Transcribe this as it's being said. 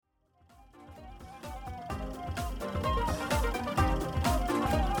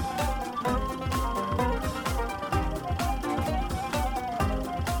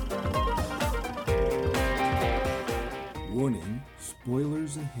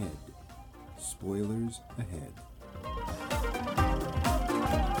Spoilers ahead. Spoilers ahead.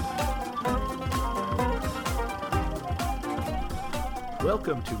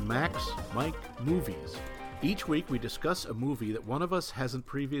 Welcome to Max Mike Movies. Each week we discuss a movie that one of us hasn't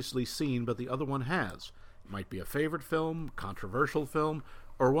previously seen but the other one has. It might be a favorite film, controversial film,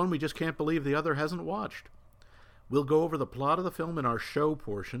 or one we just can't believe the other hasn't watched. We'll go over the plot of the film in our show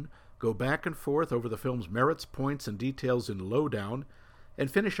portion, go back and forth over the film's merits, points, and details in Lowdown, and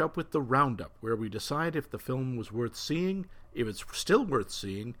finish up with the Roundup, where we decide if the film was worth seeing, if it's still worth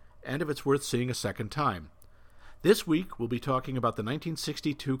seeing, and if it's worth seeing a second time. This week, we'll be talking about the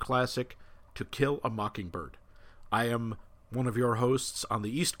 1962 classic, To Kill a Mockingbird. I am one of your hosts on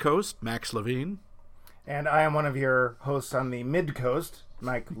the East Coast, Max Levine. And I am one of your hosts on the Mid Coast,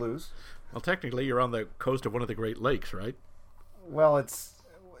 Mike Luce. Well, technically, you're on the coast of one of the Great Lakes, right? Well, it's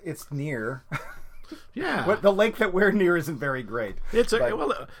near. Yeah. But the lake that we're near isn't very great. It's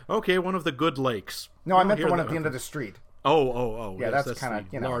one of the good lakes. No, I meant the one at the end of the street. Oh. Yeah, yes, that's kind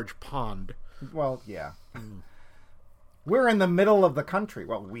of, large pond. Well, yeah. We're in the middle of the country.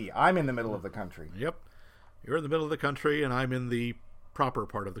 Well, I'm in the middle of the country. Yep. You're in the middle of the country, and I'm in the proper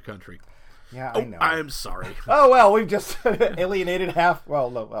part of the country. Yeah, I know. I'm sorry. Oh, well, we've just alienated half.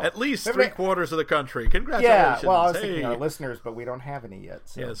 Well, at least three-quarters of the country. Congratulations. Yeah, well, I was thinking our listeners, but we don't have any yet.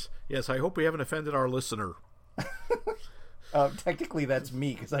 So. Yes. I hope we haven't offended our listener. Technically, that's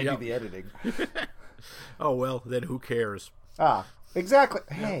me, because I do the editing. Oh, well, then who cares? Exactly.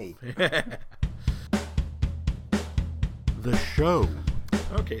 Hey. The show.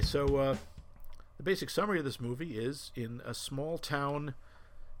 Okay, so the basic summary of this movie is in a small town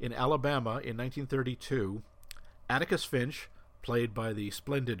in Alabama in 1932, Atticus Finch, played by the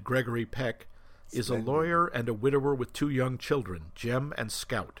splendid Gregory Peck, is a lawyer and a widower with two young children, Jem and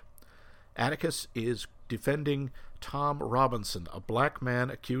Scout. Atticus is defending Tom Robinson, a black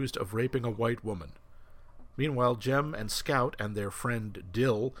man accused of raping a white woman. Meanwhile, Jem and Scout and their friend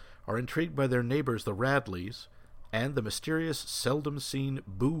Dill are intrigued by their neighbors, the Radleys, and the mysterious, seldom-seen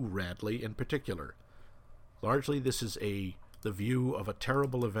Boo Radley in particular. Largely, this is the view of a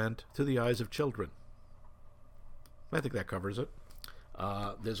terrible event through the eyes of children. I think that covers it.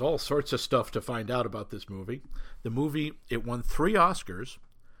 There's all sorts of stuff to find out about this movie. The movie, it won 3 Oscars.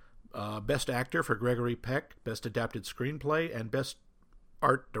 Best Actor for Gregory Peck, Best Adapted Screenplay, and Best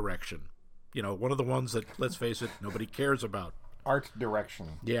Art Direction. You know, one of the ones that, let's face it, nobody cares about. Art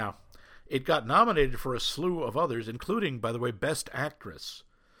Direction. Yeah. It got nominated for a slew of others, including, by the way, Best Actress.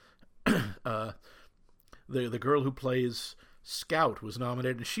 The girl who plays Scout was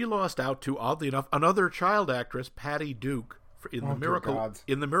nominated, and she lost out to, oddly enough, another child actress, Patty Duke, in the Miracle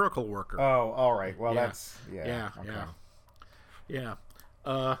Worker. Oh, all right. Well, yeah. That's Yeah.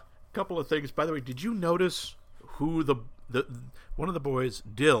 Couple of things. By the way, did you notice who the one of the boys,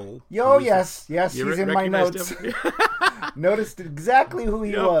 Dill? Oh, yes, he's in my notes. Noticed exactly who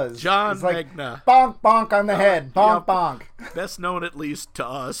he was. John Magna. Bonk, bonk on the head. Bonk, bonk. Best known, at least to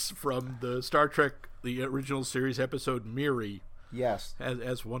us, from the Star Trek, the original series episode Miri. Yes.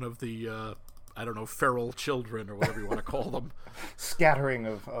 As one of the, feral children, or whatever you want to call them. Scattering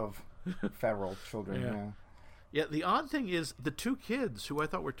of feral children, yeah. Yeah, the odd thing is, the 2 kids, who I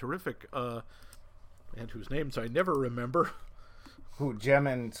thought were terrific, and whose names I never remember. Who, Jem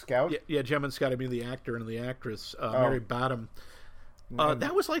and Scout? Yeah, Jem and Scout. I mean the actor and the actress, Mary Badham.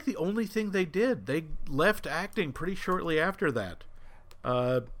 That was like the only thing they did. They left acting pretty shortly after that.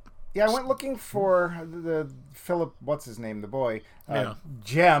 Yeah, I went looking for the Philip, what's his name, the boy,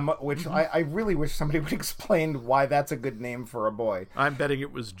 Jem, which I really wish somebody would explain why that's a good name for a boy. I'm betting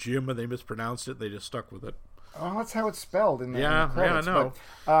it was Jim and they mispronounced it. They just stuck with it. Oh, that's how it's spelled in the credits. Yeah, I know.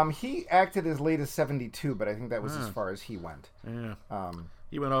 But, he acted as late as 72, but I think that was as far as he went. Yeah.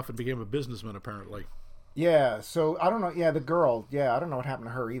 He went off and became a businessman, apparently. Yeah, so I don't know. Yeah, the girl. Yeah, I don't know what happened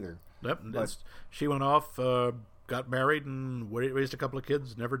to her either. Yep. She went off, got married, and raised a couple of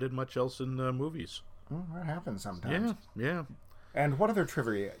kids. Never did much else in movies. Well, that happens sometimes. Yeah. And what other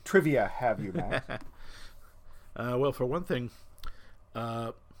trivia have you, Max? Well, for one thing,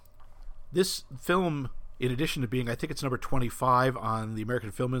 this film, in addition to being, I think it's number 25 on the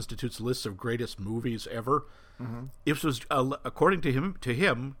American Film Institute's list of greatest movies ever, it was, according to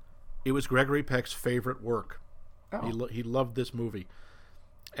him, it was Gregory Peck's favorite work. Oh. He loved this movie.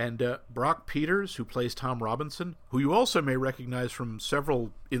 And Brock Peters, who plays Tom Robinson, who you also may recognize from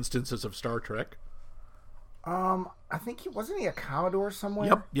several instances of Star Trek. I think wasn't he a Commodore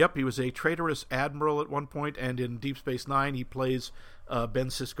somewhere? Yep. He was a traitorous admiral at one point, and in Deep Space Nine, he plays Ben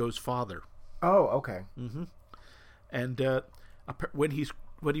Sisko's father. Oh, okay. Mm-hmm. And when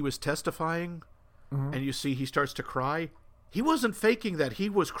he was testifying, and you see he starts to cry, he wasn't faking that. He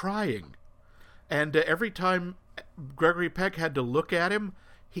was crying. And every time Gregory Peck had to look at him,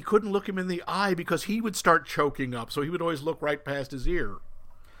 he couldn't look him in the eye because he would start choking up. So he would always look right past his ear.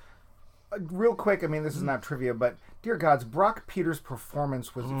 Real quick, I mean, this is not trivia, but dear gods, Brock Peters'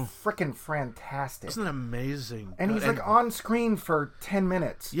 performance was frickin' fantastic. Isn't it amazing? And he's like on screen for 10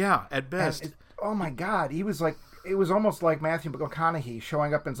 minutes. Yeah, at best. Oh my God, he was like, it was almost like Matthew McConaughey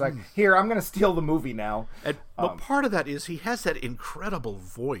showing up and it's like, here, I'm going to steal the movie now. But part of that is he has that incredible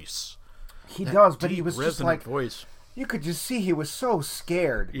voice. He does, but he was resonant just like, voice. You could just see he was so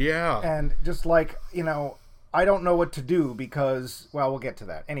scared. Yeah. And just like, I don't know what to do because, well, we'll get to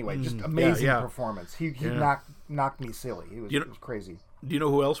that. Anyway, just amazing performance. He knocked me silly. It was crazy. Do you know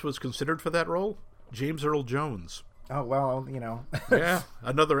who else was considered for that role? James Earl Jones. Oh, well, Yeah,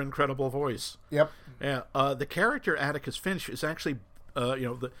 another incredible voice. Yep. Yeah, the character Atticus Finch is actually,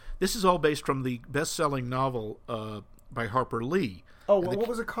 this is all based from the best-selling novel by Harper Lee. Oh, what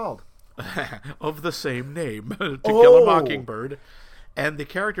was it called? Of the same name, To Kill a Mockingbird. And the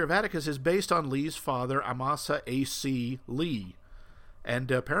character of Atticus is based on Lee's father, Amasa A.C. Lee. And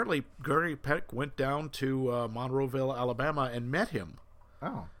apparently Gregory Peck went down to Monroeville, Alabama, and met him.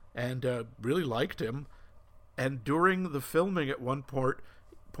 Oh. And really liked him. And during the filming at one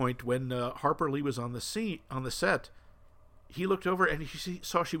point when Harper Lee was on the set, he looked over and he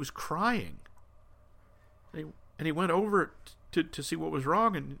saw she was crying. And he went over to see what was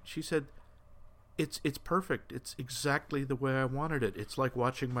wrong, and she said, It's perfect. It's exactly the way I wanted it. It's like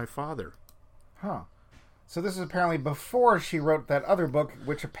watching my father. Huh. So this is apparently before she wrote that other book,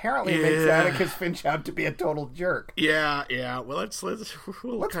 which apparently makes Atticus Finch out to be a total jerk. Yeah. Well, let's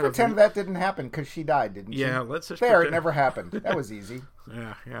pretend that didn't happen because she died, didn't she? Yeah, let's just pretend. It never happened. That was easy.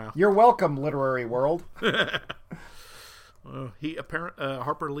 Yeah. You're welcome, literary world.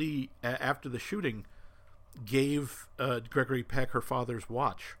 Harper Lee, after the shooting, gave Gregory Peck her father's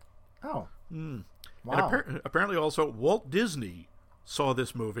watch. Oh. Wow. And apparently also Walt Disney saw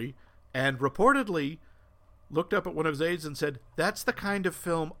this movie and reportedly looked up at one of his aides and said, "That's the kind of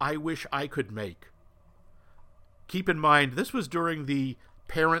film I wish I could make." Keep in mind, this was during the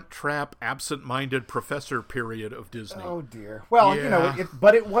Parent Trap, absent-minded professor period of Disney. Oh, dear. Well,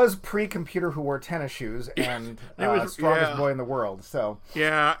 but it was pre-computer who wore tennis shoes and strongest boy in the world, so...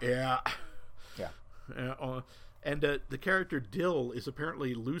 Yeah. And the character Dill is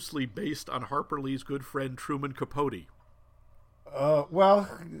apparently loosely based on Harper Lee's good friend Truman Capote. Well,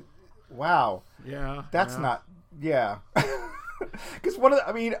 wow. Yeah. That's not... Yeah. Because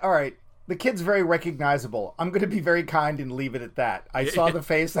all right, the kid's very recognizable. I'm going to be very kind and leave it at that. I saw the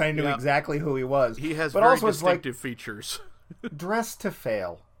face and I knew exactly who he was. He has very distinctive features. Dressed to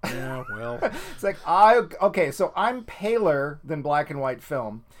fail. Yeah, well. It's like, so I'm paler than black and white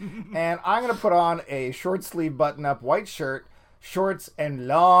film, and I'm going to put on a short sleeve button-up white shirt, shorts, and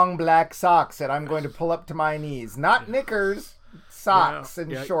long black socks that I'm going to pull up to my knees. Not knickers, socks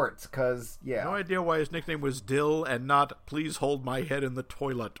and shorts, because, No idea why his nickname was Dill and not Please Hold My Head in the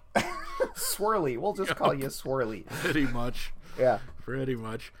Toilet. Swirly. We'll just call you Swirly. Pretty much. Yeah. Pretty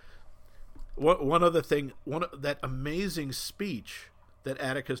much. One other thing, that amazing speech that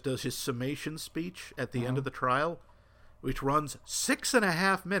Atticus does, his summation speech at the end of the trial, which runs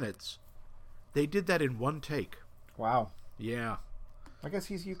 6.5 minutes. They did that in one take. Wow. Yeah. I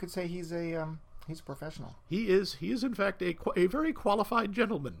guess you could say he's a professional. He is in fact a very qualified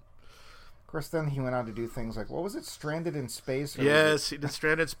gentleman. Of course, then he went on to do things like, what was it, Stranded in Space? Yes, he did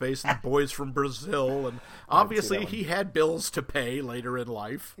Stranded in Space and Boys from Brazil, and obviously he had bills to pay later in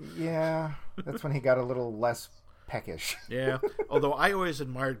life. Yeah, that's when he got a little less peckish. Yeah, although I always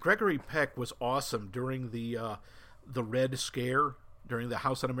admired Gregory Peck was awesome during the Red Scare, during the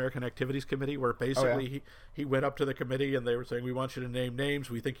House Un-American Activities Committee, where basically he went up to the committee and they were saying, "We want you to name names.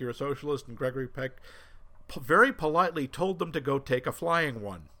 We think you're a socialist." And Gregory Peck very politely told them to go take a flying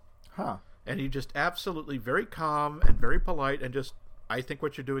one. Huh. And he just absolutely very calm and very polite and just, "I think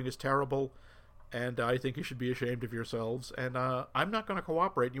what you're doing is terrible, and I think you should be ashamed of yourselves, and I'm not going to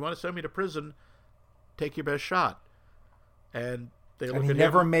cooperate. You want to send me to prison? Take your best shot." And they look at him. And he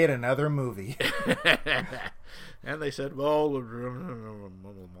never made another movie. And they said, "Well,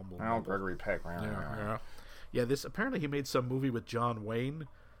 Gregory Peck." Yeah. This apparently he made some movie with John Wayne,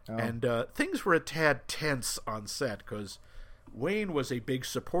 and things were a tad tense on set because Wayne was a big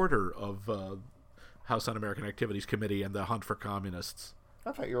supporter of House Un-American Activities Committee and the Hunt for Communists.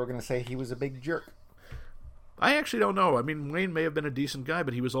 I thought you were going to say he was a big jerk. I actually don't know. I mean, Wayne may have been a decent guy,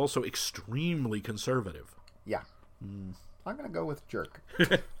 but he was also extremely conservative. Yeah. I'm going to go with jerk.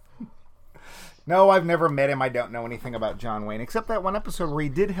 No, I've never met him. I don't know anything about John Wayne, except that one episode where he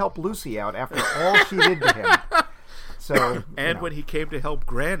did help Lucy out after all she did to him. So, And when he came to help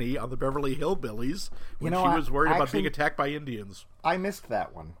Granny on the Beverly Hillbillies when she was worried about being attacked by Indians. I missed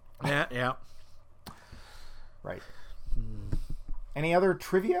that one. Yeah. Right. Any other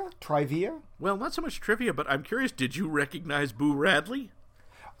trivia? Well, not so much trivia, but I'm curious, did you recognize Boo Radley?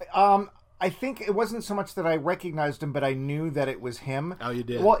 I think it wasn't so much that I recognized him, but I knew that it was him. Oh, you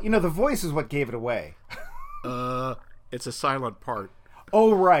did? Well, the voice is what gave it away. It's a silent part.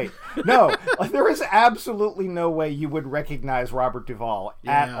 Oh, right. No, there is absolutely no way you would recognize Robert Duvall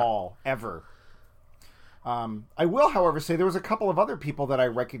at all, ever. I will, however, say there was a couple of other people that I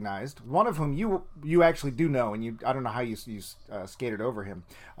recognized. One of whom you actually do know, and I don't know how you skated over him,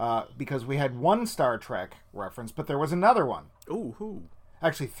 because we had one Star Trek reference, but there was another one. Ooh, who?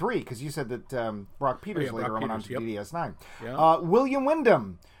 Actually, three, because you said that Brock Peters later went on to DS9. Yeah. William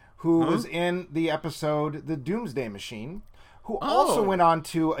Wyndham, who was in the episode The Doomsday Machine, who also went on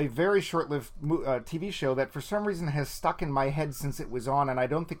to a very short-lived TV show that for some reason has stuck in my head since it was on, and I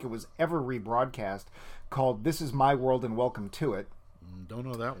don't think it was ever rebroadcast, called This Is My World and Welcome to It. Don't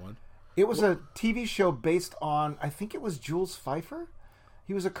know that one. It was a TV show based on, I think it was Jules Pfeiffer?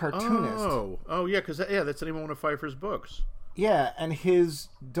 He was a cartoonist. Oh, yeah, because that's the name of one of Pfeiffer's books. Yeah, and his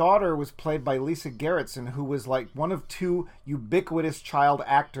daughter was played by Lisa Gerritsen, who was like one of two ubiquitous child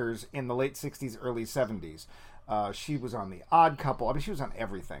actors in the late 60s, early 70s. She was on The Odd Couple. I mean, she was on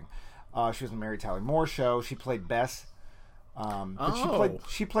everything. She was on the Mary Tyler Moore Show. She played Bess. But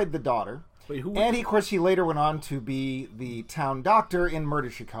she played the daughter. Wait, who? And, of course, he later went on to be the town doctor in Murder,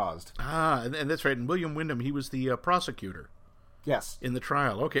 She Caused. And that's right. And William Wyndham, he was the prosecutor. Yes. In the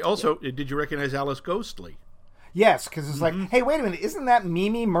trial. Okay. Also, did you recognize Alice Ghostly? Yes, because it's like, hey, wait a minute, isn't that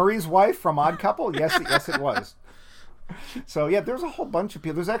Mimi Murray's wife from Odd Couple? Yes, it was. So, yeah, there's a whole bunch of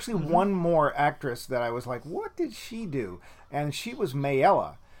people. There's actually one more actress that I was like, what did she do? And she was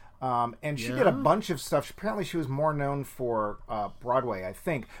Mayella. And she did a bunch of stuff. Apparently, she was more known for Broadway, I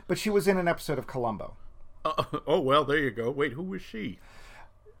think. But she was in an episode of Columbo. Well, there you go. Wait, who was she?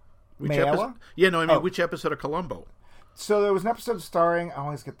 Which Mayella? Episode? Yeah, no, I mean, which episode of Columbo? So there was an episode starring, I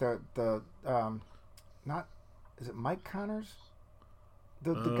always get is it Mike Connors?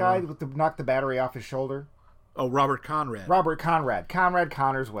 The guy with knocked the battery off his shoulder? Oh, Robert Conrad. Conrad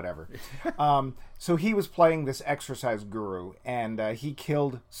Connors, whatever. So he was playing this exercise guru, and he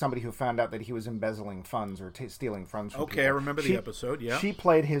killed somebody who found out that he was embezzling funds or stealing funds from people. I remember the episode, yeah. She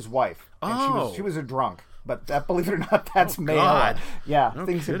played his wife, and she was a drunk. But believe it or not, that's Mayella. God. Yeah, No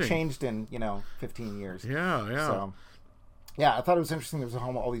things kidding. have changed in, 15 years. Yeah. So, yeah, I thought it was interesting. There was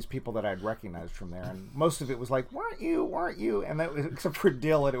all these people that I'd recognized from there, and most of it was like, weren't you? And that was, except for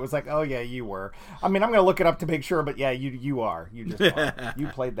Dylan, it was like, oh yeah, you were. I mean, I'm going to look it up to make sure, but yeah, you are. You just are. You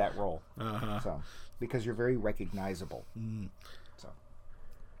played that role, so because you're very recognizable. So,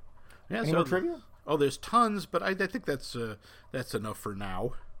 Yeah. any more trivia? Oh, there's tons, but I think that's enough for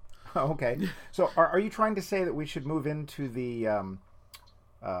now. Oh, okay. So, are you trying to say that we should move into the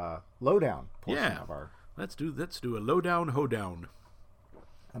lowdown portion of our? Let's do a lowdown hoedown.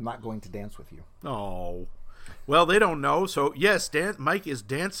 I'm not going to dance with you. Oh, well, they don't know. So yes, Mike is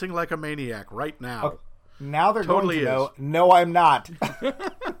dancing like a maniac right now. Okay. Now they're Totally going to know. is. No, I'm not.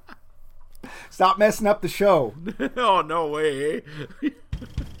 Stop messing up the show. Oh, no way.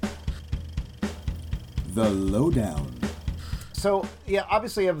 The Lowdown. So yeah,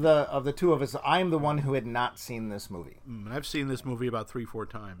 obviously of the two of us, I'm the one who had not seen this movie. I've seen this movie about 3-4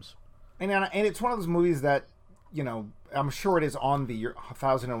 times. And it's one of those movies that, I'm sure it is on the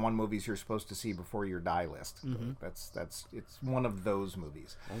 1001 movies you're supposed to see before your die list. It's one of those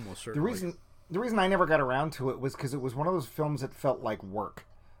movies. Almost certainly. The reason I never got around to it was because it was one of those films that felt like work,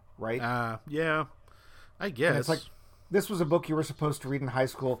 right? Yeah, I guess. And it's like, this was a book you were supposed to read in high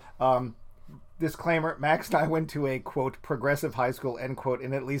school. Disclaimer, Max and I went to a, quote, progressive high school, end quote,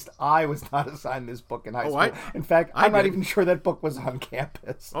 and at least I was not assigned this book in high school. In fact, I'm not even sure that book was on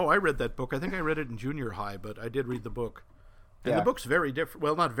campus. Oh, I read that book. I think I read it in junior high, but I did read the book. And the book's very different.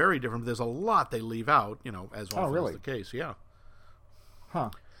 Well, not very different, but there's a lot they leave out, as often is the case, yeah. Huh.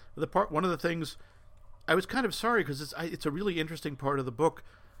 One of the things, I was kind of sorry because it's a really interesting part of the book.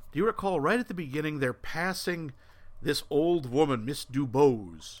 Do you recall right at the beginning they're passing this old woman, Miss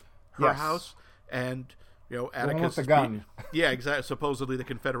Dubose, her house, and Atticus with the gun. Yeah, exactly. Supposedly the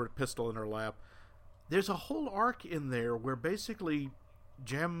Confederate pistol in her lap. There's a whole arc in there where basically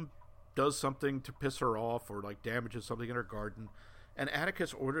Jem does something to piss her off or like damages something in her garden, and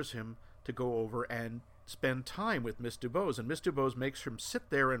Atticus orders him to go over and spend time with Miss Dubose, and Miss Dubose makes him sit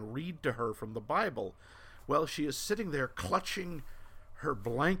there and read to her from the Bible. Well, she is sitting there clutching her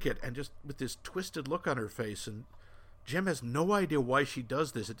blanket and just with this twisted look on her face, and Jem has no idea why she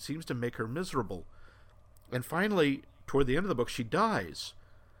does this. It seems to make her miserable. And finally, toward the end of the book, she dies.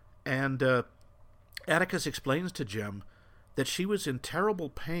 And Atticus explains to Jem that she was in terrible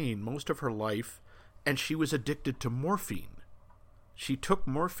pain most of her life, and she was addicted to morphine. She took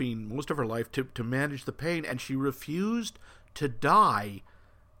morphine most of her life to manage the pain, and she refused to die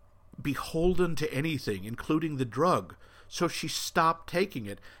beholden to anything, including the drug. So she stopped taking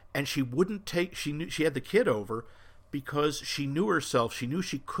it, and she wouldn't take. She knew she had the kid over because she knew herself. She knew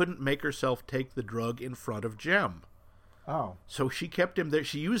she couldn't make herself take the drug in front of Jem. Oh. So she kept him there.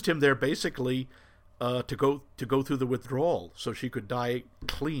 She used him there basically to go through the withdrawal, so she could die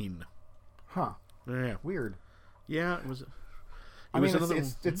clean. Huh. Yeah. Weird. Yeah, it was.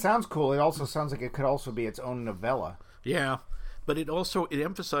 It sounds cool. It also sounds like it could also be its own novella. Yeah, but it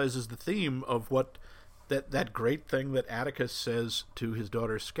emphasizes the theme of what that great thing that Atticus says to his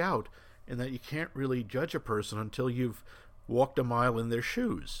daughter Scout, in that you can't really judge a person until you've walked a mile in their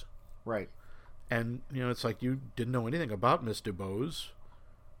shoes. Right. And, it's like you didn't know anything about Miss DuBose,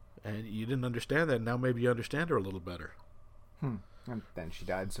 and you didn't understand that, and now maybe you understand her a little better. And then she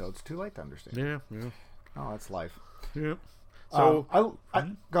died, so it's too late to understand. Yeah. Oh, that's life. Yeah. So,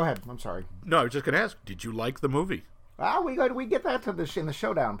 go ahead. I'm sorry. No, I was just going to ask, did you like the movie? We get that to in the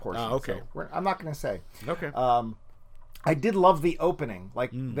showdown portion. Okay. So I'm not going to say. Okay. I did love the opening.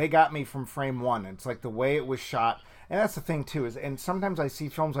 Like, they got me from frame one. It's like the way it was shot. And that's the thing, too, and sometimes I see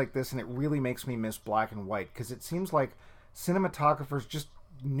films like this, and it really makes me miss black and white, because it seems like cinematographers just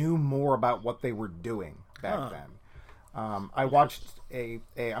knew more about what they were doing back then. I watched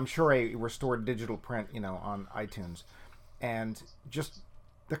I'm sure a restored digital print, on iTunes, and just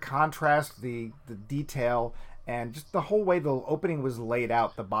the contrast, the detail, and just the whole way the opening was laid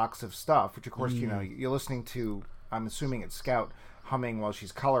out, the box of stuff, which of course, you're listening to, I'm assuming it's Scout humming while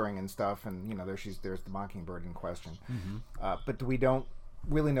she's coloring and stuff, and there's the mockingbird in question. But we don't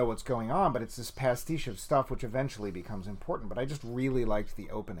really know what's going on, but it's this pastiche of stuff which eventually becomes important. But I just really liked the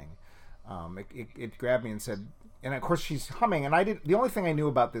opening. It grabbed me and said, and of course she's humming, and the only thing I knew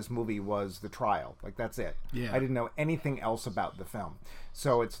about this movie was the trial. Like, that's it. Yeah. I didn't know anything else about the film.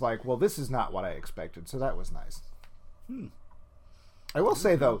 So it's like, well, this is not what I expected. So that was nice. I will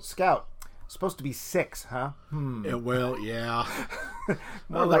say, though, Scout, supposed to be 6, huh? Yeah, well, yeah.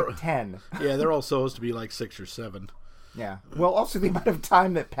 More like 10. Yeah, they're all supposed to be like 6 or 7. Yeah. Well, also the amount of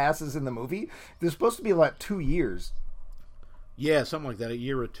time that passes in the movie, there's supposed to be like 2 years. Yeah, something like that, a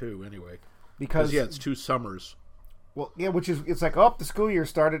year or two, anyway. Because it's 2 summers. Well, yeah, it's like, the school year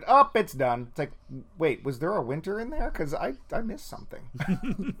started, it's done. It's like, wait, was there a winter in there? Because I missed something.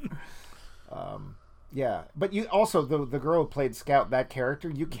 Yeah, but you also, the girl who played Scout, that character,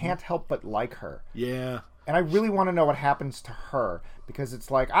 you can't help but like her. Yeah. And I really want to know what happens to her, because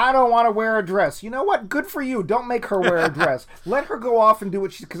it's like, I don't want to wear a dress. You know what? Good for you. Don't make her wear a dress. Let her go off and do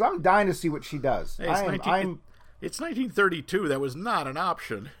what because I'm dying to see what she does. Hey, it's 1932. That was not an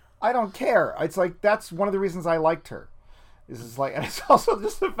option. I don't care. It's like, that's one of the reasons I liked her. Is like, and it's also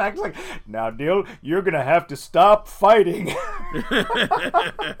just the fact, like, now, Neil, you're gonna have to stop fighting.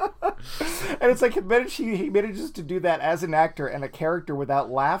 And it's like, he manages to do that as an actor and a character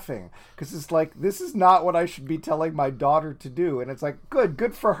without laughing, because it's like, this is not what I should be telling my daughter to do. And it's like,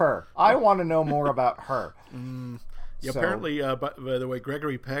 good for her. I want to know more about her. Yeah, so, apparently, by the way,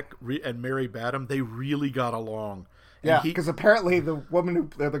 Gregory Peck and Mary Badham, they really got along. Yeah, because apparently the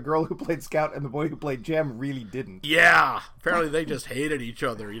girl who played Scout and the boy who played Jem really didn't. Yeah, apparently they just hated each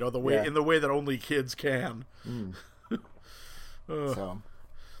other. In the way that only kids can. So,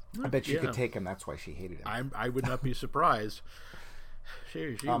 I bet she could take him. That's why she hated him. I would not be surprised.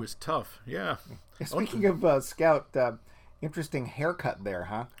 She was tough. Yeah. Speaking of Scout, interesting haircut there,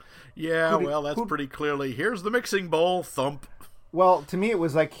 huh? Yeah. That's pretty clearly. Here's the mixing bowl. Thump. Well, to me, it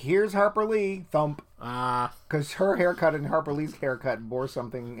was like, here's Harper Lee, thump. Because her haircut and Harper Lee's haircut bore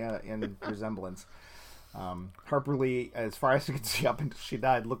something in resemblance. Harper Lee, as far as you can see up until she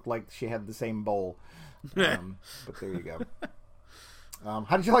died, looked like she had the same bowl. But there you go.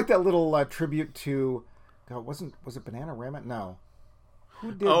 How did you like that little tribute to... God, was it Bananarama? No.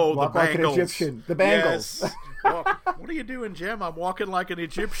 Who did Walk the Like an Bangles. Egyptian? The Bangles. Yes. Well, what are you doing, Jem? I'm walking like an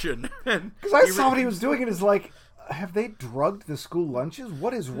Egyptian. Because I saw what he was doing, and it's like... Have they drugged the school lunches?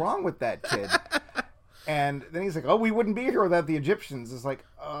 What is wrong with that kid? And then he's like, we wouldn't be here without the Egyptians. It's like,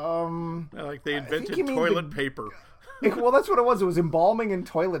 like they invented toilet paper. Well, that's what it was. It was embalming and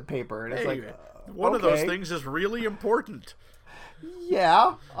toilet paper. And it's like, one of those things is really important.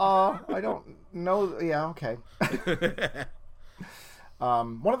 Yeah. I don't know. Yeah, okay.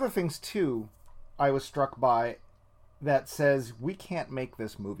 One of the things, too, I was struck by that says we can't make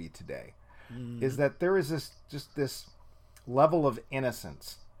this movie today. Is that there is this level of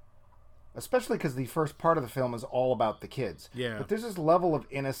innocence especially because the first part of the film is all about the kids. Yeah. But there's this level of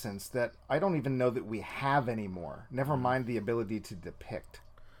innocence that I don't even know that we have anymore. Never mind the ability to depict.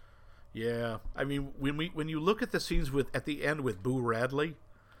 Yeah, I mean, when you look at the scenes at the end with Boo Radley,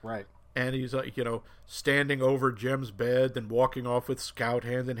 right, and he's standing over Jem's bed and walking off with Scout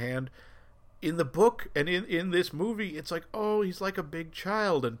hand in hand. In the book and in this movie, it's like, oh, he's like a big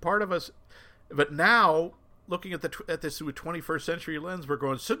child, and part of us. But now, looking at this through a 21st century lens, we're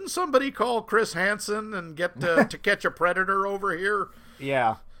going, shouldn't somebody call Chris Hansen and get To Catch a Predator over here?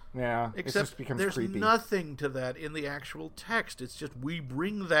 Yeah. Except it just becomes there's creepy. Nothing to that in the actual text. It's just we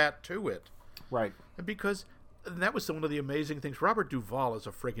bring that to it. Right. And that was one of the amazing things. Robert Duvall is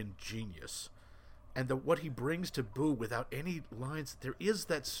a friggin' genius. And what he brings to Boo without any lines, there is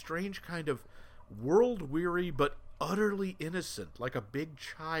that strange kind of world-weary but utterly innocent, like a big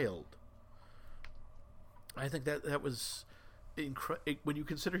child. I think that was when you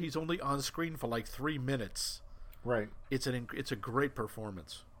consider he's only on screen for like 3 minutes. Right. It's a great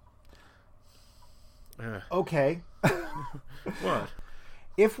performance. Okay. What?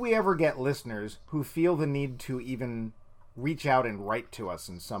 If we ever get listeners who feel the need to even reach out and write to us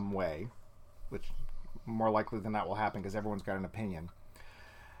in some way, which more likely than not will happen because everyone's got an opinion,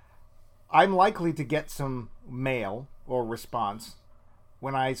 I'm likely to get some mail or response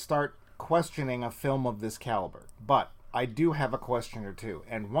when I start questioning a film of this caliber. But I do have a question or two,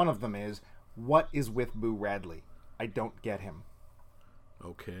 and one of them is, what is with Boo Radley? I don't get him.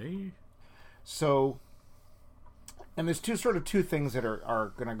 Okay. So, and there's two things that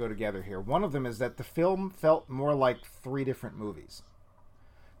are going to go together here. One of them is that the film felt more like 3 different movies.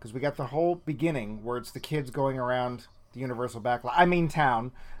 Because we got the whole beginning where it's the kids going around the Universal backlot. I mean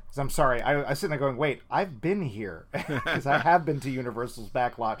town. Because I'm sorry, I was sitting there going, wait, I've been here. Because I have been to Universal's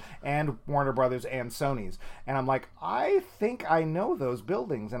backlot and Warner Brothers and Sony's. And I'm like, I think I know those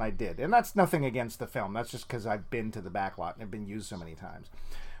buildings. And I did. And that's nothing against the film. That's just because I've been to the backlot and have been used so many times.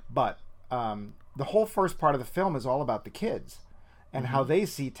 But the whole first part of the film is all about the kids and how they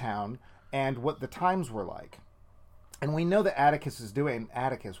see town and what the times were like. And we know that Atticus is doing...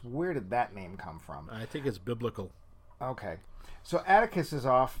 Atticus, where did that name come from? I think it's biblical. Okay. So Atticus is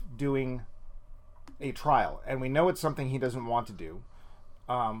off doing a trial, and we know it's something he doesn't want to do.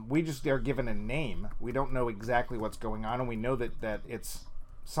 We just are given a name. We don't know exactly what's going on, and we know that it's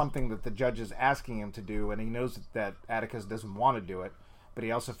something that the judge is asking him to do, and he knows that Atticus doesn't want to do it, but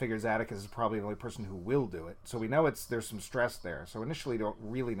he also figures Atticus is probably the only person who will do it. So we know there's some stress there. So initially don't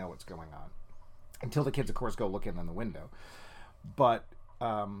really know what's going on. Until the kids, of course, go look in the window. But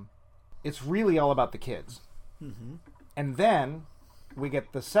it's really all about the kids. Mm-hmm. And then we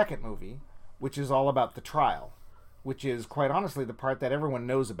get the second movie, which is all about the trial, which is, quite honestly, the part that everyone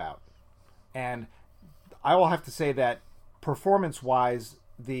knows about. And I will have to say that, performance-wise,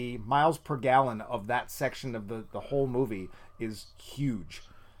 the miles per gallon of that section of the whole movie is huge.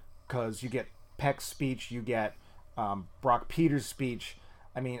 Because you get Peck's speech, you get Brock Peters' speech.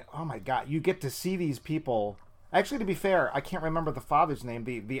 I mean, oh my God, you get to see these people. Actually, to be fair, I can't remember the father's name.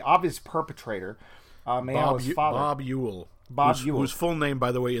 The obvious perpetrator, Mayo's father. Bob Ewell. Ewell. Whose full name,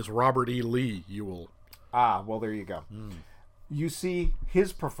 by the way, is Robert E. Lee Ewell. Ah, well, there you go. You see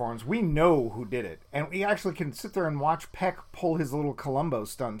his performance. We know who did it. And we actually can sit there and watch Peck pull his little Columbo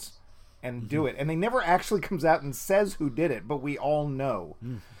stunts and do it. And they never actually comes out and says who did it, but we all know.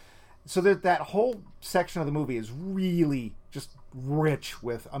 So that whole section of the movie is really just rich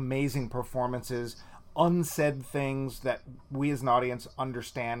with amazing performances, unsaid things that we as an audience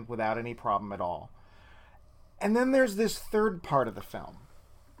understand without any problem at all. And then there's this third part of the film,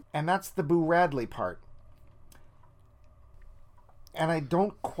 and that's the Boo Radley part. And I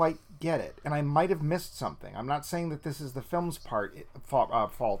don't quite get it, and I might have missed something. I'm not saying that this is the film's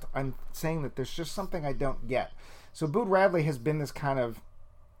fault. I'm saying that there's just something I don't get. So Boo Radley has been this kind of,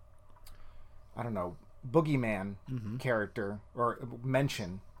 I don't know, boogeyman character or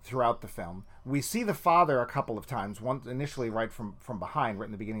mention throughout the film. We see the father a couple of times, once initially right from behind, right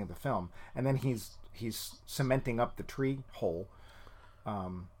in the beginning of the film, and then he's cementing up the tree hole,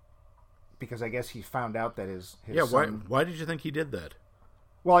 because I guess he found out that his son... Why did you think he did that?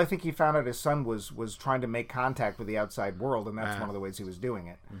 Well, I think he found out his son was trying to make contact with the outside world, and that's one of the ways he was doing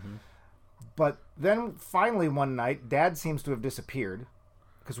it. But then finally one night, Dad seems to have disappeared,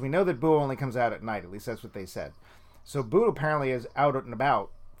 because we know that Boo only comes out at night. At least that's what they said. So Boo apparently is out and about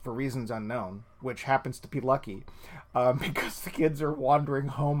for reasons unknown, which happens to be lucky, because the kids are wandering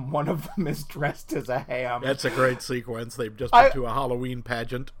home. One of them is dressed as a ham. That's a great sequence. They've just been to a Halloween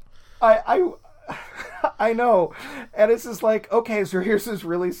pageant. I I know. And it's just like, okay, so here's this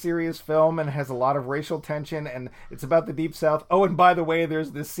really serious film and has a lot of racial tension and it's about the Deep South. Oh, and by the way,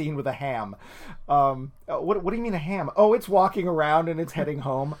 there's this scene with a ham. What do you mean a ham? Oh, it's walking around and it's heading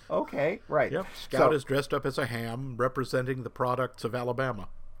home. Okay, right. Yep. Scout is dressed up as a ham representing the products of Alabama.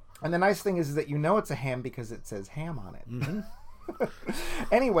 And the nice thing is that you know it's a ham because it says ham on it. Mm-hmm.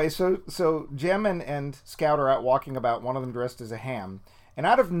 Anyway, so Jem and Scout are out walking about, one of them dressed as a ham. And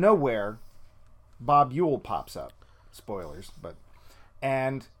out of nowhere, Bob Ewell pops up. Spoilers,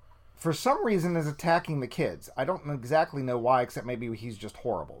 and for some reason is attacking the kids. I don't exactly know why, except maybe he's just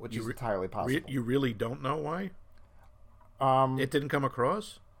horrible, which is entirely possible. You really don't know why? It didn't come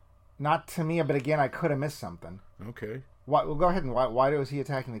across? Not to me, but again, I could have missed something. Okay. Why, well, go ahead. And why was he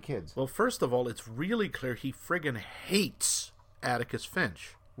attacking the kids? Well, first of all, it's really clear he friggin' hates Atticus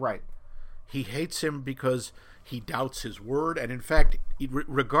Finch. Right. He hates him because he doubts his word, and in fact,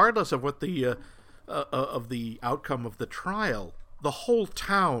 regardless of what the of the outcome of the trial, the whole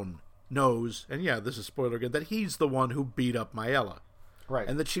town knows, and yeah, this is spoiler again, that he's the one who beat up Maella. Right.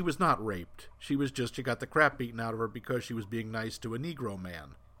 And that she was not raped. She got the crap beaten out of her because she was being nice to a Negro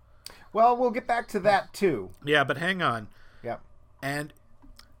man. Well, we'll get back to that too. Yeah, but hang on. Yep. And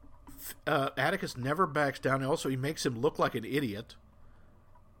Atticus never backs down. Also, he makes him look like an idiot.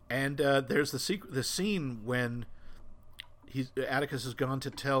 And there's the scene when Atticus has gone to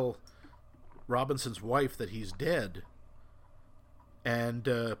tell Robinson's wife that he's dead.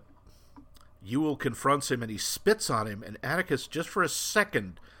 And Ewell confronts him and he spits on him. And Atticus, just for a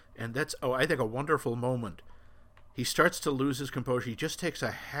second, and that's, I think, a wonderful moment, he starts to lose his composure. He just takes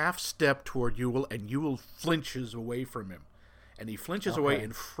a half step toward Ewell, and Ewell flinches away from him. And he flinches away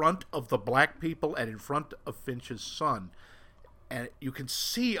in front of the black people and in front of Finch's son. And you can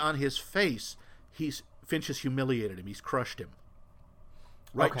see on his face, Finch has humiliated him. He's crushed him.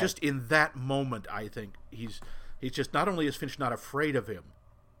 Right? Okay. Just in that moment, I think, he's just, not only is Finch not afraid of him,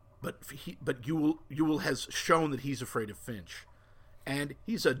 but Ewell has shown that he's afraid of Finch. And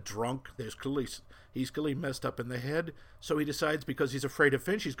he's a drunk. He's clearly messed up in the head. So he decides, because he's afraid of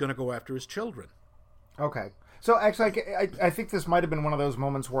Finch, he's going to go after his children. Okay. So actually, I think this might have been one of those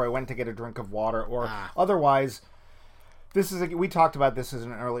moments where I went to get a drink of water, or otherwise, we talked about this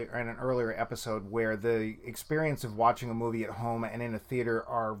in an earlier episode, where the experience of watching a movie at home and in a theater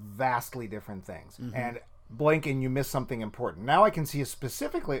are vastly different things. Mm-hmm. And blink and you miss something important. Now I can see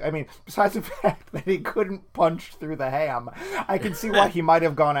specifically, I mean, besides the fact that he couldn't punch through the ham, I can see why he might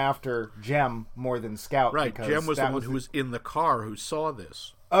have gone after Jem more than Scout. Right, Jem was the one who was in the car who saw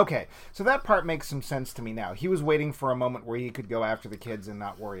this. Okay, so that part makes some sense to me now. He was waiting for a moment where he could go after the kids and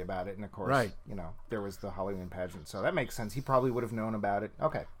not worry about it. And of course, there was the Halloween pageant. So that makes sense. He probably would have known about it.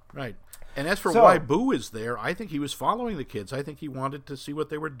 Okay. Right. And as for why Boo is there, I think he was following the kids. I think he wanted to see what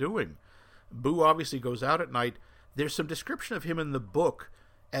they were doing. Boo obviously goes out at night. There's some description of him in the book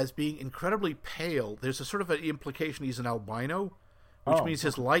as being incredibly pale. There's a sort of an implication he's an albino, which means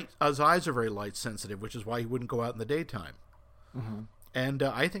his eyes are very light sensitive, which is why he wouldn't go out in the daytime. Mm-hmm. And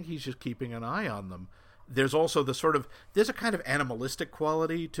I think he's just keeping an eye on them. There's also there's a kind of animalistic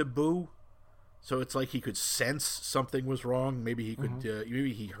quality to Boo. So it's like he could sense something was wrong. Maybe he could,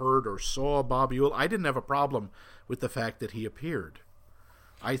 maybe he heard or saw Bob Ewell. I didn't have a problem with the fact that he appeared.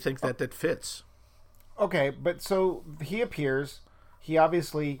 I think that fits. Okay, but so he appears. He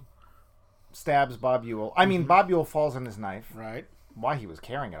obviously stabs Bob Ewell. I mean, Bob Ewell falls on his knife. Right. Why he was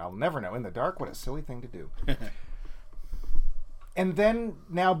carrying it, I'll never know. In the dark, what a silly thing to do. And then,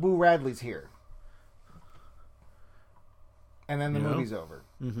 now Boo Radley's here. And then the movie's over.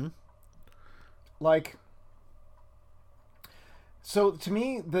 Mm-hmm. Like, so to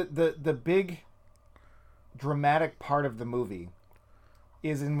me, the big dramatic part of the movie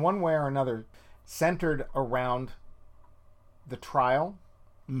is in one way or another centered around the trial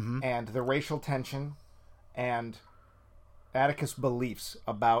and the racial tension and Atticus' beliefs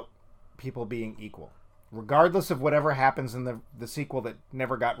about people being equal, regardless of whatever happens in the sequel that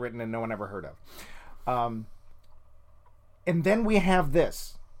never got written and no one ever heard of. And then we have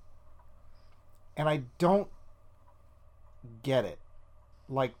this. And I don't get it.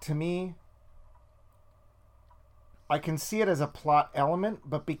 Like, to me, I can see it as a plot element,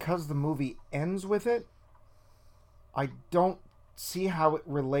 but because the movie ends with it, I don't see how it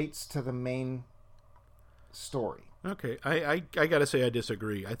relates to the main story. Okay, I gotta say I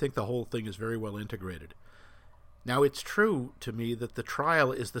disagree. I think the whole thing is very well integrated. Now, it's true to me that the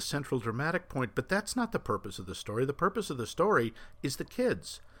trial is the central dramatic point, but that's not the purpose of the story. The purpose of the story is the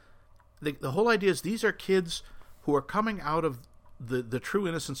kids. The whole idea is these are kids who are coming out of the true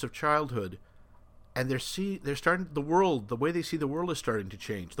innocence of childhood, and they're starting, the way they see the world is starting to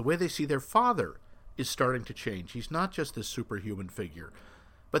change. The way they see their father is starting to change. He's not just this superhuman figure,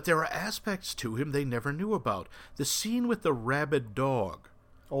 but there are aspects to him they never knew about. The scene with the rabid dog.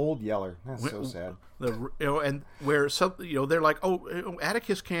 Old Yeller. That's so sad. And where they're like, oh,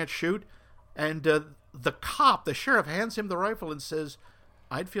 Atticus can't shoot, and the cop, the sheriff, hands him the rifle and says,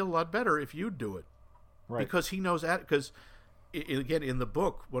 "I'd feel a lot better if you'd do it," Right. because he knows because again in the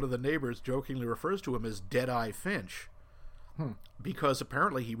book, one of the neighbors jokingly refers to him as Deadeye Finch, because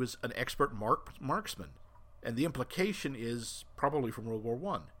apparently he was an expert marksman, and the implication is probably from World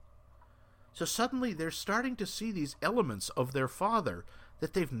War I. So suddenly they're starting to see these elements of their father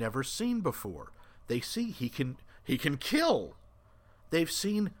that they've never seen before. They see he can kill. They've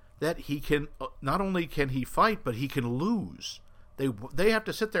seen that he can not only can he fight, but he can lose. They have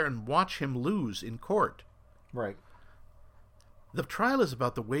to sit there and watch him lose in court. Right. The trial is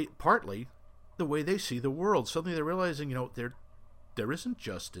about partly the way they see the world. Suddenly they're realizing, there isn't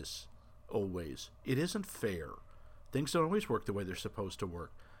justice always. It isn't fair. Things don't always work the way they're supposed to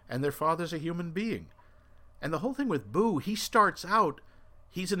work. And their father's a human being. And the whole thing with Boo, he starts out,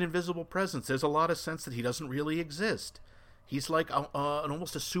 he's an invisible presence. There's a lot of sense that he doesn't really exist. He's like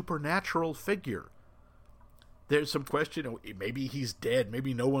almost a supernatural figure. There's some question, maybe he's dead.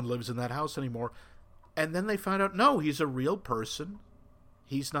 Maybe no one lives in that house anymore. And then they find out, no, he's a real person.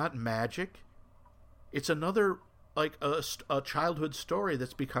 He's not magic. It's another, like a childhood story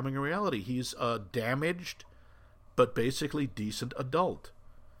that's becoming a reality. He's a damaged, but basically decent adult.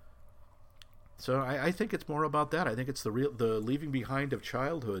 So I think it's more about that. I think it's the leaving behind of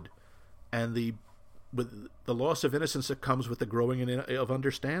childhood, and with the loss of innocence that comes with the growing of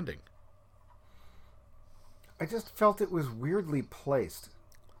understanding. I just felt it was weirdly placed.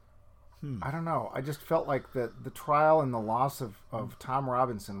 I don't know. I just felt like the trial and the loss of Tom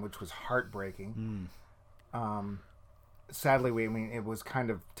Robinson, which was heartbreaking. Sadly, it was kind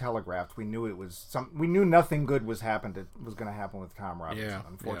of telegraphed. We knew we knew nothing good was going to happen with Tom Robinson. Yeah,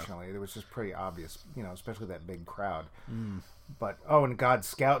 unfortunately, it was just pretty obvious. Especially that big crowd. But and God,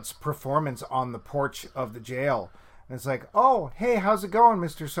 Scout's performance on the porch of the jail. And it's like, oh, hey, how's it going,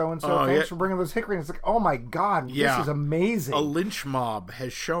 Mr. So-and-so? Thanks for bringing those hickory. And it's like, oh, my God, this is amazing. A lynch mob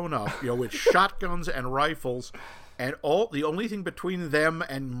has shown up, with shotguns and rifles, and the only thing between them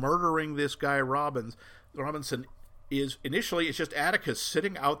and murdering this guy Robinson is initially it's just Atticus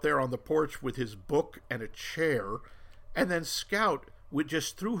sitting out there on the porch with his book and a chair, and then Scout,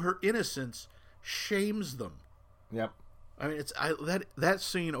 just through her innocence, shames them. Yep. I mean, that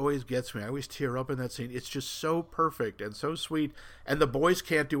scene always gets me. I always tear up in that scene. It's just so perfect and so sweet. And the boys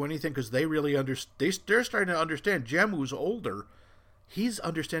can't do anything because they really they're starting to understand. Jem, who's older, he's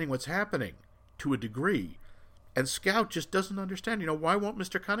understanding what's happening to a degree. And Scout just doesn't understand. Why won't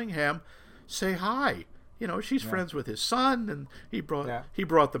Mr. Cunningham say hi? She's friends with his son, and he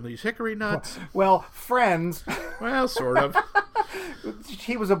brought them these hickory nuts. Well, friends. Well, sort of.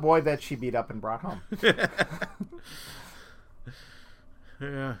 He was a boy that she beat up and brought home.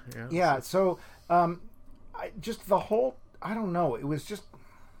 Yeah. So, just the whole, I don't know. It was just,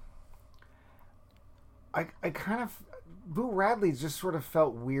 I kind of, Boo Radley just sort of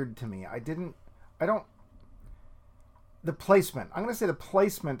felt weird to me. The placement, I'm going to say the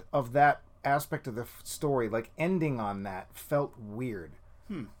placement of that aspect of the story, like ending on that, felt weird.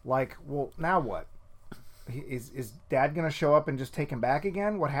 Like, well, now what? Is Dad going to show up and just take him back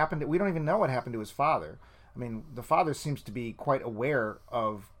again? What happened? We don't even know what happened to his father. I mean, the father seems to be quite aware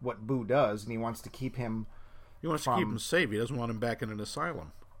of what Boo does, and he wants to keep him... He wants to keep him safe. He doesn't want him back in an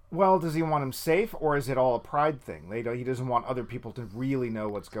asylum. Well, does he want him safe, or is it all a pride thing? He doesn't want other people to really know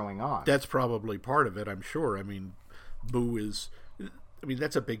what's going on. That's probably part of it, I'm sure. I mean, Boo is...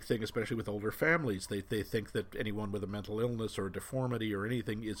 that's a big thing, especially with older families. They think that anyone with a mental illness or a deformity or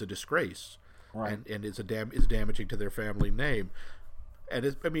anything is a disgrace, right, and is damaging to their family name.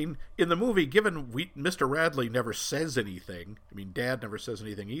 And in the movie, given Mr. Radley never says anything, Dad never says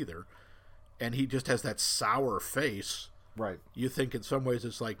anything either, and he just has that sour face. Right. You think in some ways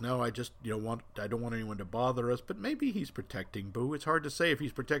it's like, no, I just I don't want anyone to bother us, but maybe he's protecting Boo. It's hard to say if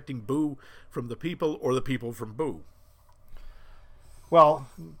he's protecting Boo from the people or the people from Boo. Well,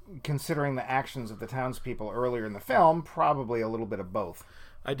 considering the actions of the townspeople earlier in the film, probably a little bit of both.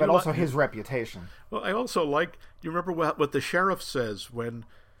 But also his reputation. Well, I also like... Do you remember what the sheriff says when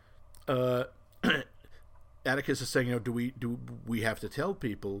Atticus is saying, do we have to tell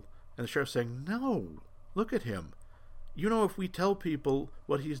people? And the sheriff's saying, no, look at him. If we tell people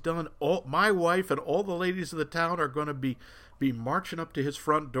what he's done, my wife and all the ladies of the town are going to be marching up to his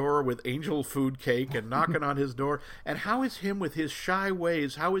front door with angel food cake and knocking on his door. And how is him with his shy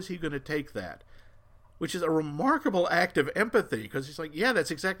ways, how is he going to take that? which is a remarkable act of empathy, because he's like, yeah, that's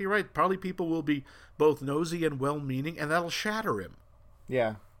exactly right. Probably people will be both nosy and well-meaning, and that'll shatter him.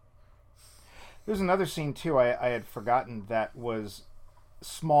 Yeah. There's another scene, too, I had forgotten that was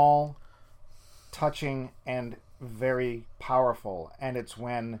small, touching, and very powerful. And it's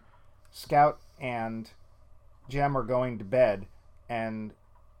when Scout and Jem are going to bed, and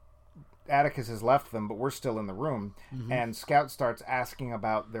Atticus has left them, but we're still in the room. Mm-hmm. And Scout starts asking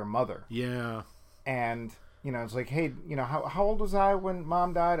about their mother. Yeah. And, it's like, hey, how old was I when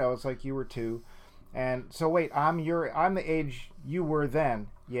Mom died? I was like, you were 2. And so wait, I'm the age you were then.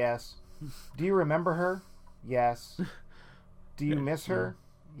 Yes. Do you remember her? Yes. Do you miss her?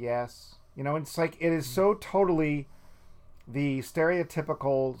 Yes. It's like, it is so totally the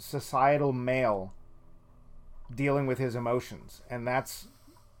stereotypical societal male dealing with his emotions. And that's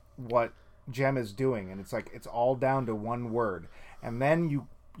what Jem is doing. And it's like, it's all down to one word. And then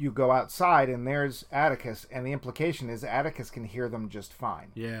you go outside and there's Atticus, and the implication is Atticus can hear them just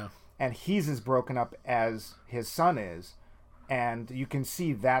fine. Yeah. And he's as broken up as his son is. And you can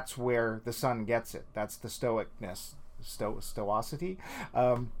see that's where the son gets it. That's the stoicness, stoicity.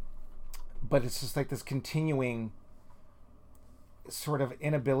 But it's just like this continuing sort of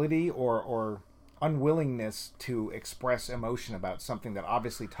inability or unwillingness to express emotion about something that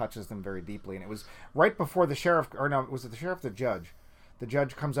obviously touches them very deeply. And it was right before the sheriff, or no, was it the sheriff? The judge. The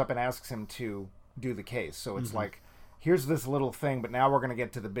judge comes up and asks him to do the case. So it's like, here's this little thing, but now we're going to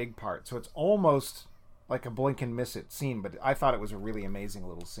get to the big part. So it's almost like a blink and miss it scene, but I thought it was a really amazing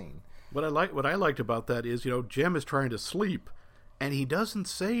little scene. What I liked about that is, Jem is trying to sleep, and he doesn't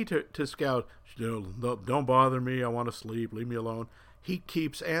say to Scout, no, don't bother me, I want to sleep, leave me alone. He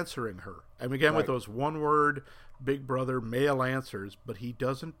keeps answering her. And again, with those one-word Big Brother male answers, but he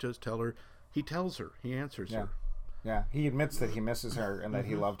doesn't just tell her, he tells her, he answers her. Yeah, he admits that he misses her and that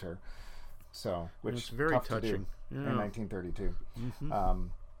he loved her. So, which it's very tough touching to do in 1932.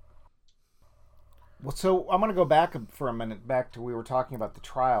 Well, so I'm going to go back for a minute, back to we were talking about the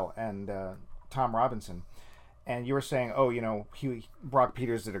trial and Tom Robinson, and you were saying, Brock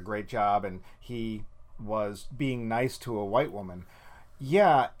Peters did a great job and he was being nice to a white woman.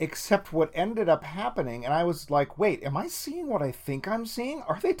 Yeah, except what ended up happening, and I was like, wait, am I seeing what I think I'm seeing?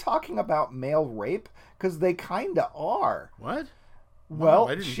 Are they talking about male rape? Because they kind of are. What? Well,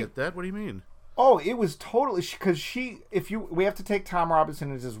 I didn't get that. What do you mean? Oh, it was totally, because we have to take Tom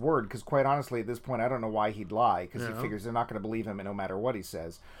Robinson as his word, because quite honestly, at this point, I don't know why he'd lie, because he figures they're not going to believe him no matter what he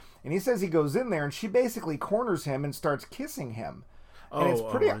says. And he says he goes in there, and she basically corners him and starts kissing him. And it's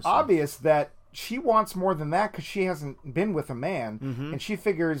pretty obvious that she wants more than that, because she hasn't been with a man, and she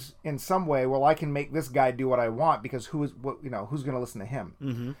figures in some way, well, I can make this guy do what I want, because who's going to listen to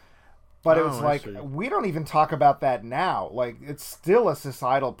him? But it was like, we don't even talk about that now. Like, it's still a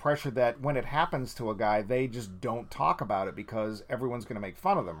societal pressure that when it happens to a guy, they just don't talk about it because everyone's going to make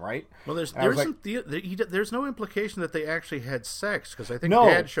fun of them, right? Well, there's no implication that they actually had sex, because I think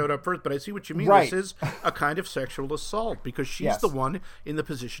Dad showed up first, but I see what you mean. Right. This is a kind of sexual assault, because she's the one in the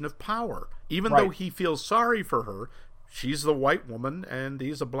position of power. Even though he feels sorry for her, she's the white woman, and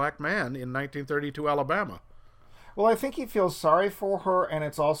he's a black man in 1932 Alabama. Well, I think he feels sorry for her, and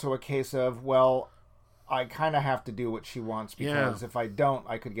it's also a case of, well, I kind of have to do what she wants, because if I don't,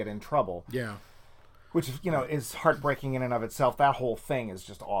 I could get in trouble. Yeah. Which, is heartbreaking in and of itself. That whole thing is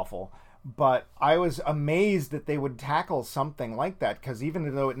just awful. But I was amazed that they would tackle something like that, because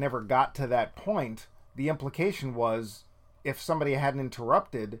even though it never got to that point, the implication was, if somebody hadn't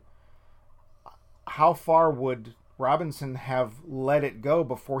interrupted, how far would Robinson have let it go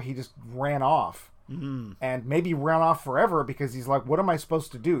before he just ran off? And maybe run off forever, because he's like, what am I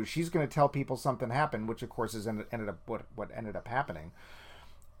supposed to do? She's going to tell people something happened, which of course is ended up what ended up happening.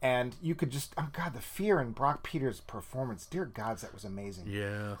 And you could just, the fear in Brock Peters' performance, dear gods, that was amazing.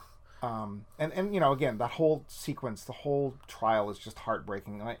 Yeah. And again, that whole sequence, the whole trial is just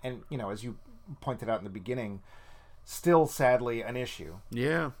heartbreaking. And as you pointed out in the beginning, still sadly an issue.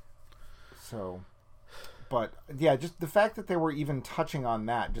 Yeah. So, but yeah, just the fact that they were even touching on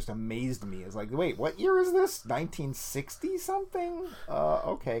that just amazed me. It's like, wait, what year is this? 1960 something?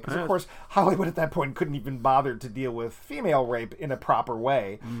 Okay, because of course Hollywood at that point couldn't even bother to deal with female rape in a proper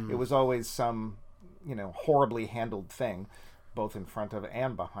way. It was always some, horribly handled thing, both in front of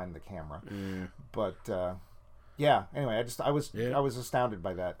and behind the camera. But yeah, anyway, I was astounded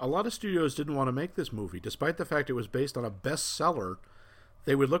by that. A lot of studios didn't want to make this movie, despite the fact it was based on a bestseller.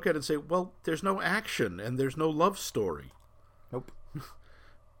 They would look at it and say, well, there's no action and there's no love story. Nope.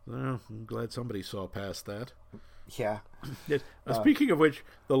 Well, I'm glad somebody saw past that. Yeah. Speaking of which,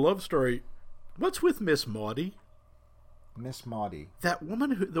 the love story, what's with Miss Maudie? Miss Maudie. That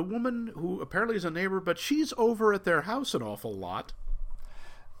woman, the woman who apparently is a neighbor, but she's over at their house an awful lot.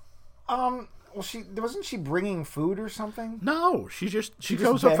 Well, she wasn't she bringing food or something? No, she just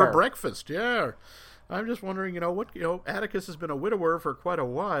goes up for there. breakfast. Yeah, I'm just wondering, Atticus has been a widower for quite a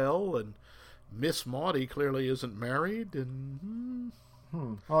while, and Miss Maudie clearly isn't married, and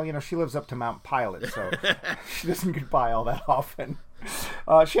Well, she lives up to Mount Pilot, so she doesn't get by all that often.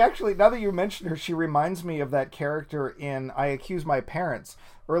 She actually, now that you mention her, she reminds me of that character in I Accuse My Parents.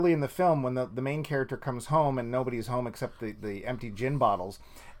 Early in the film, when the main character comes home and nobody's home except the empty gin bottles.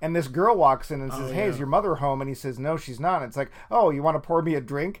 And this girl walks in and says, "Hey, is your mother home?" And he says, "No, she's not." And it's like, "Oh, you want to pour me a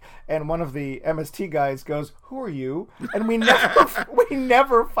drink?" And one of the MST guys goes, "Who are you?" And we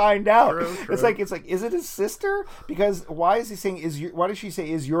never find out. True. It's like, is it his sister? Because why is he saying why does she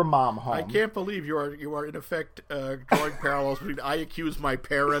say, "Is your mom home?" I can't believe you are in effect drawing parallels between I Accuse My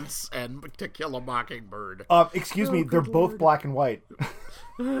Parents and To Kill a Mockingbird. Excuse me, they're both black and white.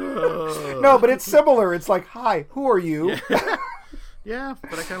 No, but it's similar. It's like, "Hi, who are you?" Yeah,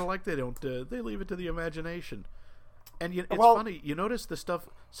 but I kind of like they don't. They leave it to the imagination. And it's Well- funny. You notice the stuff,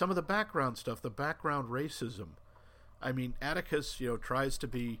 some of the background stuff, the background racism. I mean, Atticus, tries to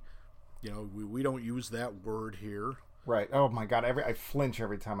be, we don't use that word here. Right. Oh my God. I flinch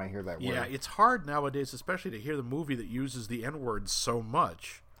every time I hear that word. Yeah, it's hard nowadays, especially to hear the movie that uses the N-word so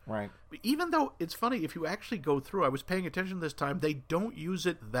much. Right. Even though it's funny, if you actually go through, I was paying attention this time, they don't use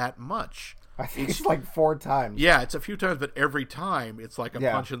it that much. I think it's like 4 times. Yeah, it's a few times, but every time it's like a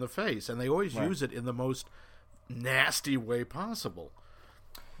Yeah. punch in the face. And they always Right. use it in the most nasty way possible.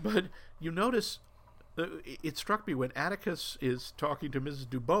 But you notice, it struck me when Atticus is talking to Mrs.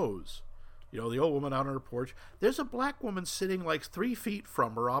 Dubose, the old woman out on her porch, there's a black woman sitting like 3 feet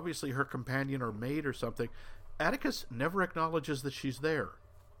from her, obviously her companion or maid or something. Atticus never acknowledges that she's there.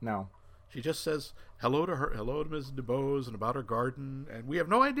 No. She just says hello to her, hello to Mrs. Dubose, and about her garden, and we have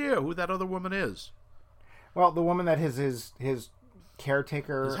no idea who that other woman is. Well, the woman that is his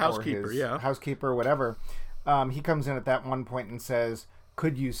caretaker, His housekeeper, or his yeah. housekeeper, whatever, he comes in at that one point and says,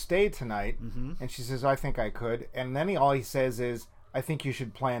 "Could you stay tonight?" Mm-hmm. And she says, "I think I could." And then all he says is, "I think you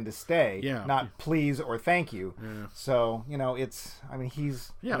should plan to stay, Yeah. not please or thank you." Yeah. So,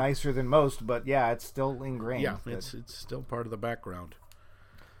 he's Yeah. nicer than most, but yeah, it's still ingrained. Yeah, that- it's still part of the background.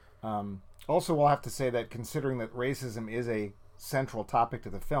 Also, we'll have to say that considering that racism is a central topic to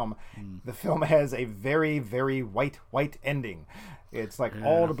the film has a very, very white ending. It's like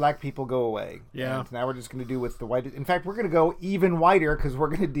all the black people go away. Yeah. And now we're just going to do with the white. In fact, we're going to go even whiter because we're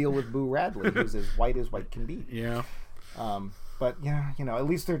going to deal with Boo Radley, who's as white can be. Yeah. But yeah, at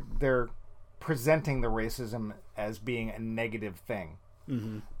least they're presenting the racism as being a negative thing,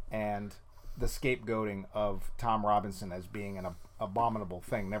 and the scapegoating of Tom Robinson as being an abominable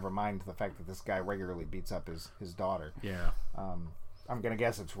thing. Never mind the fact that this guy regularly beats up his daughter. Yeah. I'm gonna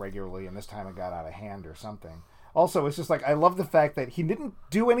guess it's regularly, and this time it got out of hand or something. Also, it's just like, I love the fact that he didn't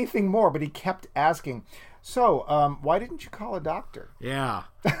do anything more, but he kept asking, "So, why didn't you call a doctor?" Yeah.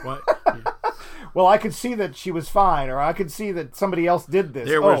 What? Well, I could see that she was fine, or I could see that somebody else did this.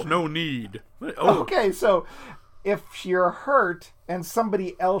 There was no need. Oh, Okay, so if you're hurt and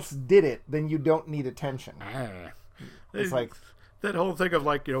somebody else did it, then you don't need attention. It's like, that whole thing of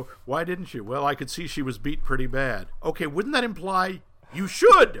why didn't you? Well, I could see she was beat pretty bad. Okay, wouldn't that imply you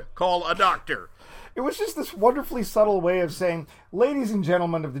should call a doctor? it was just this wonderfully subtle way of saying, "Ladies and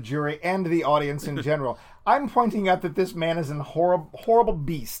gentlemen of the jury and the audience in general, I'm pointing out that this man is a horrible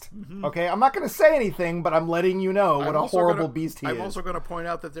beast." Okay, I'm not going to say anything, but I'm letting you know what a horrible beast he is. I'm also going to point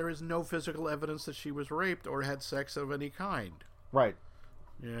out that there is no physical evidence that she was raped or had sex of any kind. Right.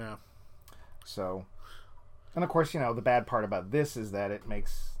 Yeah. So, and of course, the bad part about this is that it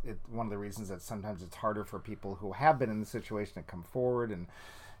makes it one of the reasons that sometimes it's harder for people who have been in the situation to come forward. And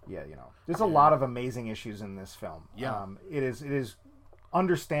yeah, there's a lot of amazing issues in this film. Yeah. It is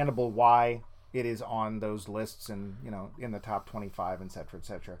understandable why it is on those lists and, in the top 25,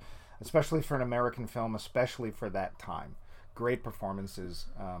 etc., especially for an American film, especially for that time. Great performances,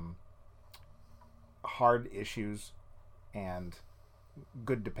 hard issues, and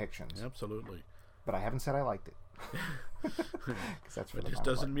good depictions. Absolutely. But I haven't said I liked it. 'Cause that's But really this not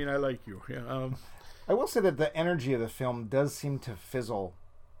doesn't like. mean I like you. Yeah. I will say that the energy of the film does seem to fizzle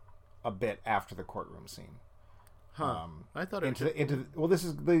a bit after the courtroom scene. I thought it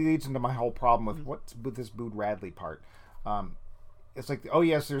This leads into my whole problem with this Boo Radley part. It's like, oh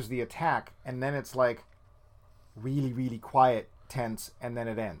yes, there's the attack, and then it's like really, really quiet, tense, and then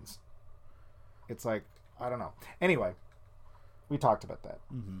it ends. It's like, I don't know. Anyway, we talked about that.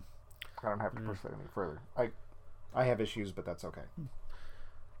 Mm-hmm. I don't have to push that any further. I have issues, but that's okay.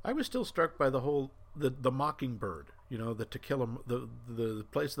 I was still struck by the whole the Mockingbird. You know, the To Kill the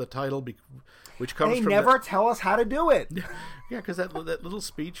place of the title, which comes They from never tell us how to do it. Yeah, because that little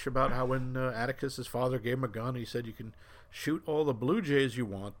speech about how when Atticus, his father, gave him a gun, he said, "You can shoot all the blue jays you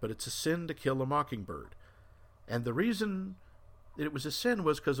want, but it's a sin to kill a mockingbird." And the reason that it was a sin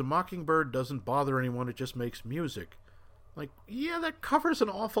was because a mockingbird doesn't bother anyone; it just makes music. Like, yeah, that covers an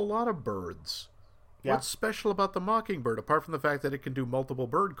awful lot of birds. Yeah. What's special about the mockingbird, apart from the fact that it can do multiple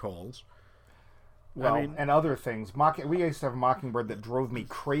bird calls? Well, I mean, and other things. We used to have a mockingbird that drove me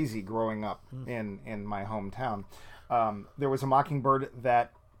crazy growing up in my hometown. There was a mockingbird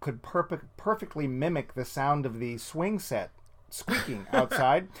that could perfectly mimic the sound of the swing set squeaking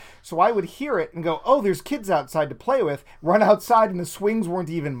outside. So I would hear it and go, "Oh, there's kids outside to play with." Run outside and the swings weren't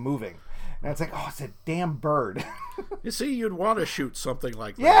even moving. And it's like, oh, it's a damn bird. You see, you'd want to shoot something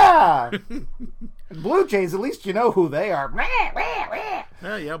like that. Yeah! Blue jays, at least you know who they are.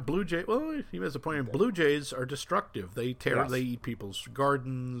 Yeah, blue jay. Well, he has a point. Blue jays are destructive. They tear. Yes. They eat people's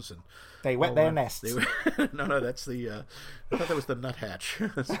gardens and They wet their nests. No, that's the. I thought that was the nuthatch.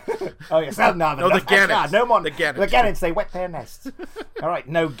 Oh yes, no, the gannets. No more. The gannets. The gannets. They wet their nests. All right,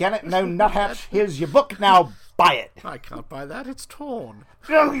 no gannet, no nuthatch. Here's your book. Now buy it. I can't buy that. It's torn.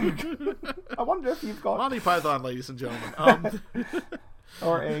 I wonder if you've got Monty Python, ladies and gentlemen.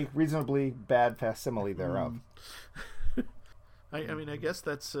 or a reasonably bad facsimile thereof. I mean, I guess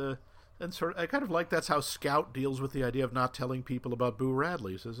that's. And sort of, I kind of like that's how Scout deals with the idea of not telling people about Boo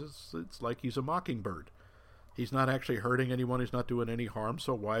Radley. He says it's like he's a mockingbird. He's not actually hurting anyone. He's not doing any harm.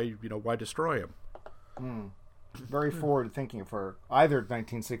 So why destroy him? Very forward thinking for either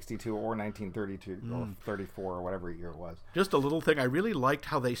 1962 or 1932 or 34 or whatever year it was. Just a little thing. I really liked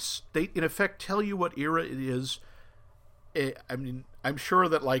how they in effect tell you what era it is. I mean, I'm sure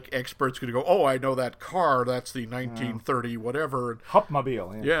that like experts going to go, "Oh, I know that car. That's the 1930 whatever."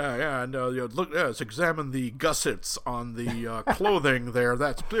 Hupmobile. Yeah, and look, let's examine the gussets on the clothing there.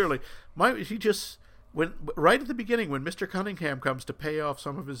 That's clearly right at the beginning when Mr. Cunningham comes to pay off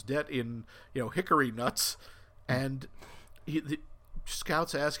some of his debt in hickory nuts, and the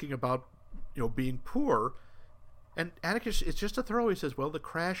Scout's asking about being poor. And Atticus, it's just a throw. He says, "Well, the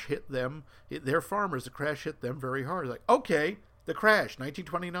crash hit them. They're farmers. The crash hit them very hard." Like, okay, the crash,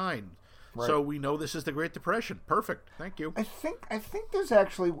 1929. Right. So we know this is the Great Depression. Perfect. Thank you. I think there's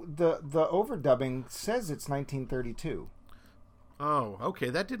actually the overdubbing says it's 1932. Oh, okay.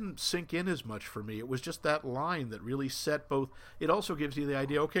 That didn't sink in as much for me. It was just that line that really set both. It also gives you the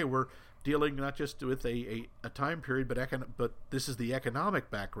idea. Okay, we're dealing not just with a time period, but this is the economic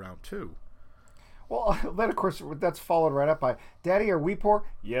background too. Well, then, of course, that's followed right up by, "Daddy, are we poor?"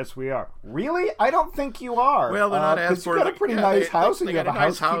 "Yes, we are." "Really? I don't think you are." Well, they're not as poor. You've got a pretty nice house, and you have a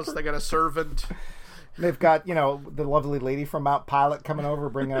nice housekeeper. house. They got a servant. They've got, the lovely lady from Mount Pilot coming over,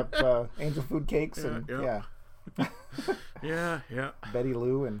 bringing up angel food cakes, and Yeah. Betty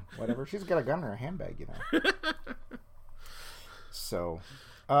Lou and whatever. She's got a gun in her handbag, So,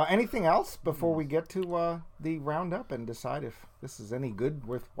 anything else before we get to the roundup and decide if this is any good,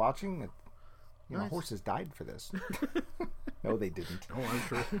 worth watching? Nice. Horses died for this. No, they didn't. Oh, I'm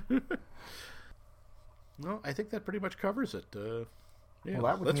sure. No, I think that pretty much covers it. Well,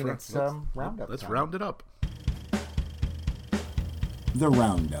 that would mean it's roundup. Let's time. round it up. The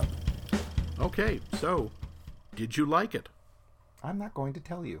roundup. Okay, so did you like it? I'm not going to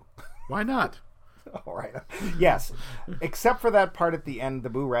tell you. Why not? All right. Yes, except for that part at the end, the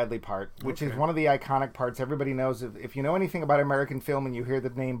Boo Radley part, which is one of the iconic parts. Everybody knows if you know anything about American film and you hear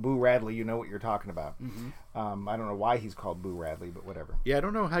the name Boo Radley, you know what you're talking about. Mm-hmm. I don't know why he's called Boo Radley, but whatever. Yeah, I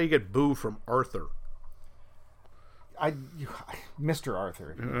don't know how you get Boo from Arthur. Mr.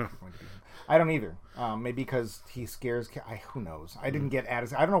 Arthur. I don't either. Maybe because he scares. Who knows? I didn't get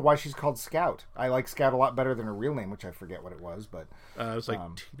Addison. I don't know why she's called Scout. I like Scout a lot better than her real name, which I forget what it was. But it was like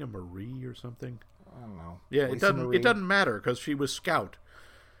Tina Marie or something. I don't know. Yeah, Lisa Marie. It doesn't matter because she was Scout.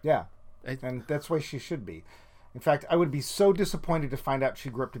 Yeah, and that's why she should be. In fact, I would be so disappointed to find out she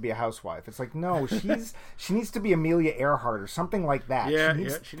grew up to be a housewife. It's like, no, she needs to be Amelia Earhart or something like that. Yeah, she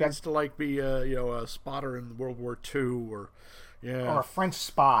needs to be a spotter in World War II or a French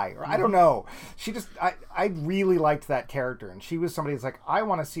spy, or I don't know. She just, I really liked that character, and she was somebody that's like, I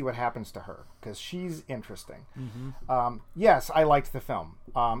want to see what happens to her because she's interesting. Mm-hmm. Yes, I liked the film.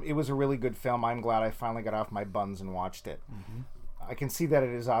 It was a really good film. I'm glad I finally got off my buns and watched it. Mm-hmm. I can see that it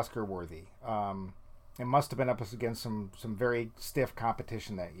is Oscar worthy. It must have been up against some very stiff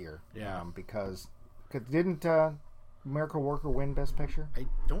competition that year. Yeah. Because didn't Miracle Worker win Best Picture? I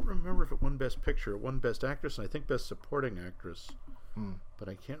don't remember if it won Best Picture. It won Best Actress and I think Best Supporting Actress. But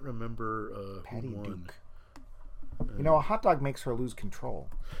I can't remember Patty who won. Duke. A hot dog makes her lose control.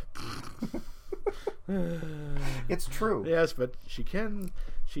 It's true. Yes, but she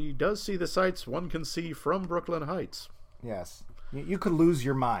does see the sights one can see from Brooklyn Heights. Yes. You could lose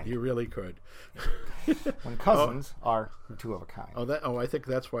your mind. You really could. When cousins are two of a kind. I think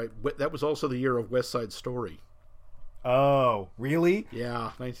that's why. That was also the year of West Side Story. Oh, really?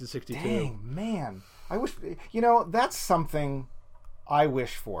 Yeah, 1962. Dang, man. I wish, that's something I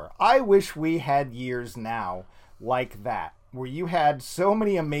wish for. I wish we had years now like that, where you had so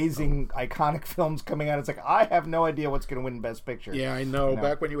many amazing, iconic films coming out. It's like, I have no idea what's going to win Best Picture. Yeah, I know.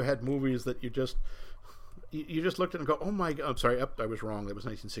 Back when you had movies that you just looked at and go, oh my God, I'm sorry, I was wrong. That was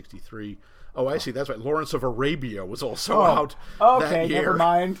 1963. Oh, I see. That's right. Lawrence of Arabia was also out that year. Never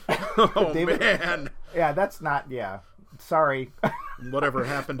mind. Oh, man. Yeah, that's not, sorry. Whatever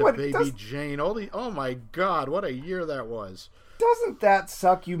happened to Baby Jane? Oh my God, what a year that was. Doesn't that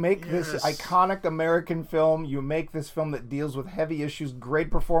suck? You make this iconic American film, you make this film that deals with heavy issues,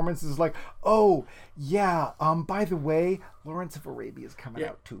 great performances, like, oh, yeah, by the way, Lawrence of Arabia is coming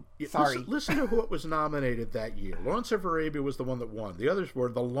out too. Sorry. Listen to who was nominated that year. Lawrence of Arabia was the one that won. The others were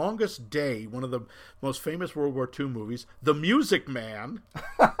The Longest Day, one of the most famous World War II movies, The Music Man,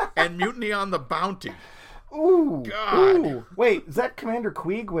 and Mutiny on the Bounty. Ooh, God. Ooh. Wait, is that Commander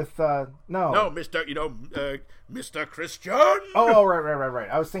Queeg with no? No, Mr. Christian. Oh, right.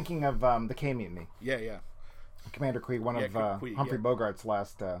 I was thinking of the K Mutiny. Yeah. Commander Queeg, one of Humphrey Bogart's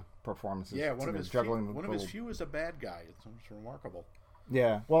last performances. Yeah, one of his few is a bad guy. It's remarkable.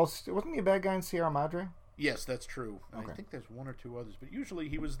 Yeah, well, wasn't he a bad guy in Sierra Madre? Yes, that's true. Okay. I think there's one or two others, but usually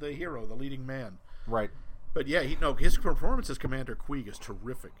he was the hero, the leading man. Right. But yeah, his performance as Commander Queeg is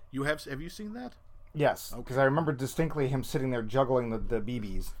terrific. Have you seen that? Yes, because I remember distinctly him sitting there juggling the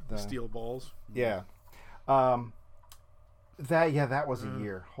BBs. The steel balls. Yeah. That was a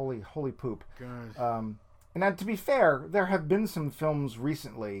year. Holy poop. God. And to be fair, there have been some films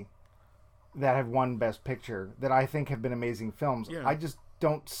recently that have won Best Picture that I think have been amazing films. Yeah. I just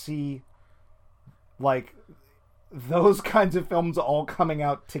don't see, like, those kinds of films all coming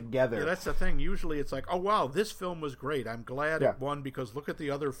out together. Yeah, that's the thing. Usually it's like, oh, wow, this film was great. I'm glad it won because look at the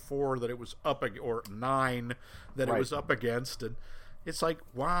other 4 that it was or 9 that it was up against. And it's like,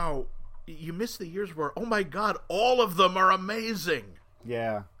 wow, you miss the years where, oh, my God, all of them are amazing.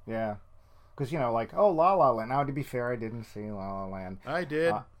 Yeah. Because, like, La La Land. Now, to be fair, I didn't see La La Land. I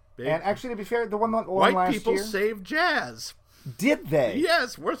did. And actually, to be fair, the one last year... White people saved jazz. Did they?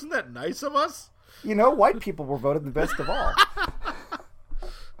 Yes. Wasn't that nice of us? White people were voted the best of all.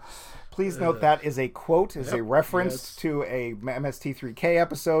 Please note that is a quote, is a reference to a MST3K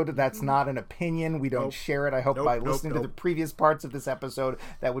episode. That's not an opinion. We don't share it. I hope by listening to the previous parts of this episode,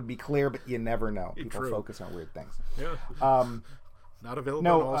 that would be clear, but you never know. People focus on weird things. Yeah. Not available in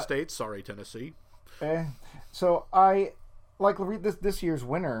all states. Sorry, Tennessee. So I like this year's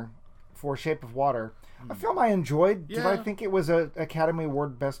winner for Shape of Water. A film I enjoyed. Yeah. Did I think it was an Academy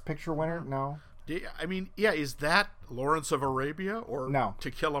Award Best Picture winner? No. I mean, is that Lawrence of Arabia or No.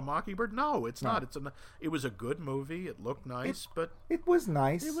 To Kill a Mockingbird? No, it's not. It was a good movie. It looked nice, but it was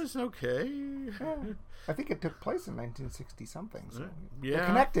nice. It was okay. Yeah. I think it took place in 1960 something. So they're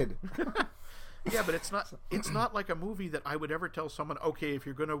connected. Yeah, but it's not like a movie that I would ever tell someone, okay, if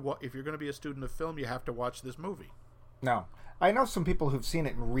you're gonna be a student of film, you have to watch this movie. No. I know some people who've seen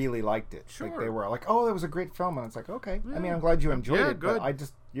it and really liked it. Sure. Like they were like, "Oh, that was a great film," and it's like, okay. I mean, I'm glad you enjoyed it. Good.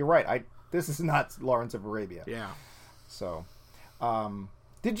 But you're right. This is not Lawrence of Arabia. Yeah. So,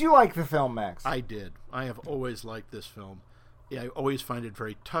 did you like the film, Max? I did. I have always liked this film. Yeah, I always find it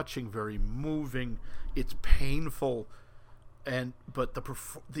very touching, very moving. It's painful, but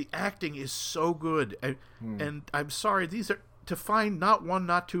the acting is so good. And I'm sorry, these are to find not 1,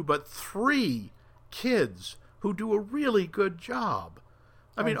 not 2, but 3 kids who do a really good job.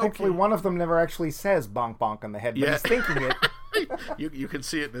 I mean, thankfully, one of them never actually says "bonk bonk" on the head, but he's thinking it. You can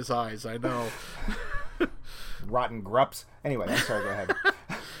see it in his eyes. I know. Rotten grups. Anyway, I'm sorry. Go ahead.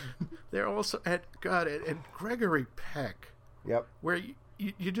 They're also and Gregory Peck. Yep. Where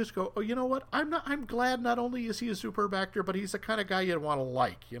you just go, oh, you know what? I'm glad not only is he a superb actor, but he's the kind of guy you'd want to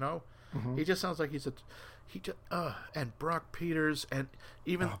like. Mm-hmm. He just sounds like and Brock Peters and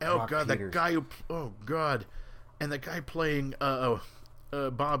even Peters. the guy who and the guy playing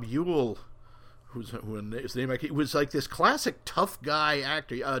Bob Ewell. His name? He was like this classic tough guy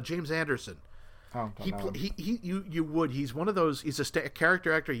actor, James Anderson. Oh, you would. He's one of those. He's a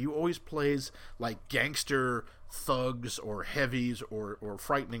character actor. He always plays like gangster thugs or heavies or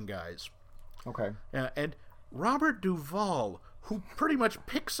frightening guys. Okay. And Robert Duvall, who pretty much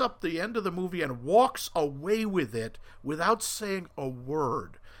picks up the end of the movie and walks away with it without saying a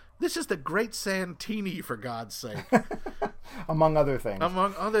word. This is the great Santini, for God's sake. Among other things.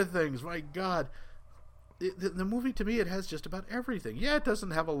 Among other things, my God. the movie, to me, it has just about everything. Yeah, it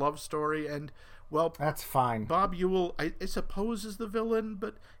doesn't have a love story, and, well... That's fine. Bob Ewell, I suppose, is the villain,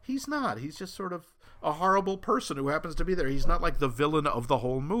 but he's not. He's just sort of a horrible person who happens to be there. He's not like the villain of the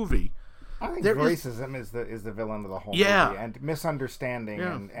whole movie. I think racism is the villain of the whole movie, and misunderstanding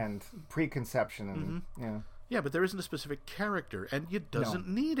and preconception, and Yeah, but there isn't a specific character, and it doesn't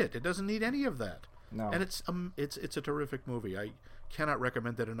need it. It doesn't need any of that. No. And it's a terrific movie. I cannot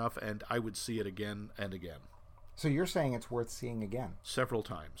recommend it enough, and I would see it again and again. So you're saying it's worth seeing again? Several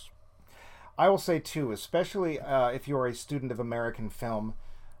times. I will say, too, especially if you're a student of American film,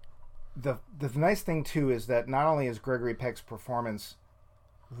 the nice thing, too, is that not only is Gregory Peck's performance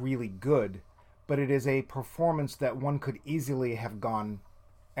really good, but it is a performance that one could easily have gone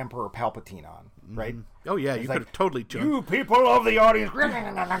Emperor Palpatine on, right? Oh, yeah, you could have totally jumped. You people of the audience.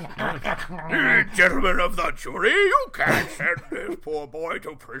 Gentlemen of the jury, you can't send this poor boy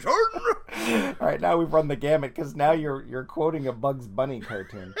to prison. All right, now we've run the gamut, because now you're quoting a Bugs Bunny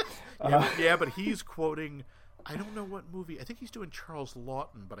cartoon. Yeah, but he's quoting, I don't know what movie. I think he's doing Charles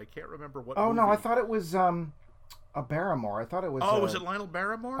Lawton, but I can't remember what movie. Oh, no, I thought it was a Barrymore. I thought it was... Oh, was it Lionel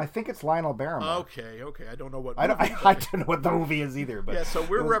Barrymore? I think it's Lionel Barrymore. Okay. I don't know what I movie. I don't know what the movie is either. But yeah, so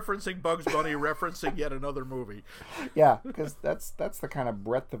we're referencing Bugs Bunny, referencing yet another movie. Yeah, because that's the kind of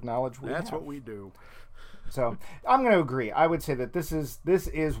breadth of knowledge we have. That's what we do. So I'm going to agree. I would say that this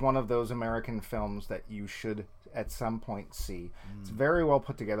is one of those American films that you should at some point see. It's very well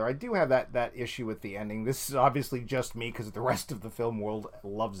put together. I do have that issue with the ending. This is obviously just me, because the rest of the film world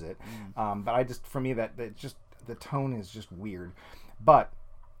loves it. But for me, that just the tone is just weird. But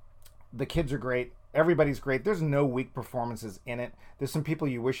the kids are great. Everybody's great. There's no weak performances in it. There's some people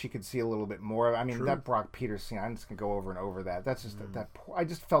you wish you could see a little bit more of. I mean, that Brock Peters scene, I'm just going to go over and over that. That's just I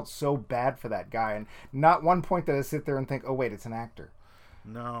just felt so bad for that guy. And not one point did I sit there and think, oh, wait, it's an actor.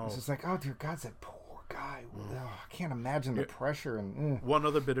 No. It's just like, oh, dear God, that poor guy. Oh, I can't imagine the pressure. And One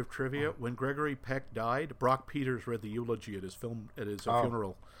other bit of trivia. When Gregory Peck died, Brock Peters read the eulogy at his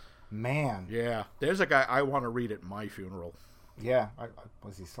funeral. Man. Yeah. There's a guy I want to read at my funeral. Yeah.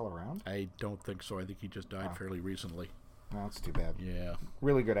 Was he still around? I don't think so. I think he just died fairly recently. No, that's too bad. Yeah.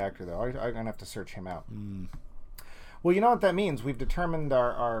 Really good actor, though. I'm going to have to search him out. Well, you know what that means. We've determined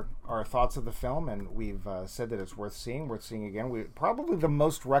our thoughts of the film, and we've said that it's worth seeing again. Probably the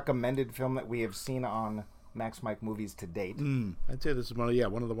most recommended film that we have seen on Max Mike Movies to date. I'd say this is one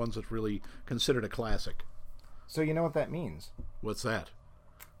of the ones that's really considered a classic. So you know what that means. What's that?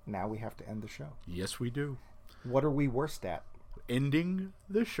 Now we have to end the show. Yes, we do. What are we worst at? Ending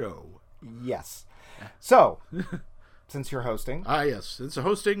the show. Yes. So, since you're hosting... yes. Since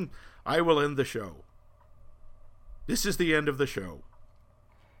hosting, I will end the show. This is the end of the show.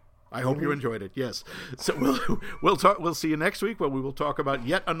 I hope you enjoyed it. Yes. So we'll see you next week, where we will talk about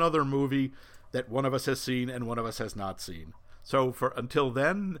yet another movie that one of us has seen and one of us has not seen. So until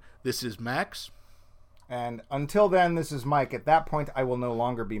then, this is Max. And until then, this is Mike. At that point, I will no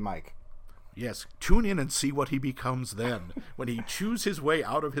longer be Mike. Yes, tune in and see what he becomes then, when he chews his way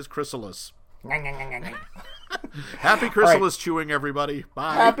out of his chrysalis. Happy chrysalis chewing, everybody.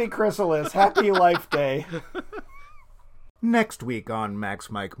 Bye. Happy chrysalis. Happy Life Day. Next week on Max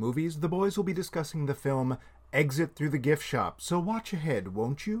Mike Movies, the boys will be discussing the film Exit Through the Gift Shop, so watch ahead,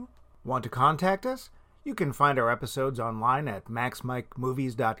 won't you? Want to contact us? You can find our episodes online at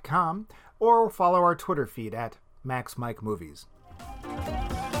maxmikemovies.com or follow our Twitter feed at maxmikemovies.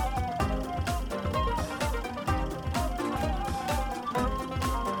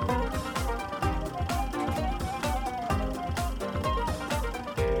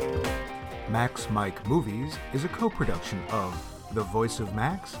 Max Mike Movies is a co-production of The Voice of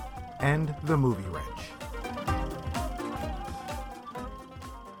Max and The Movie Wrench.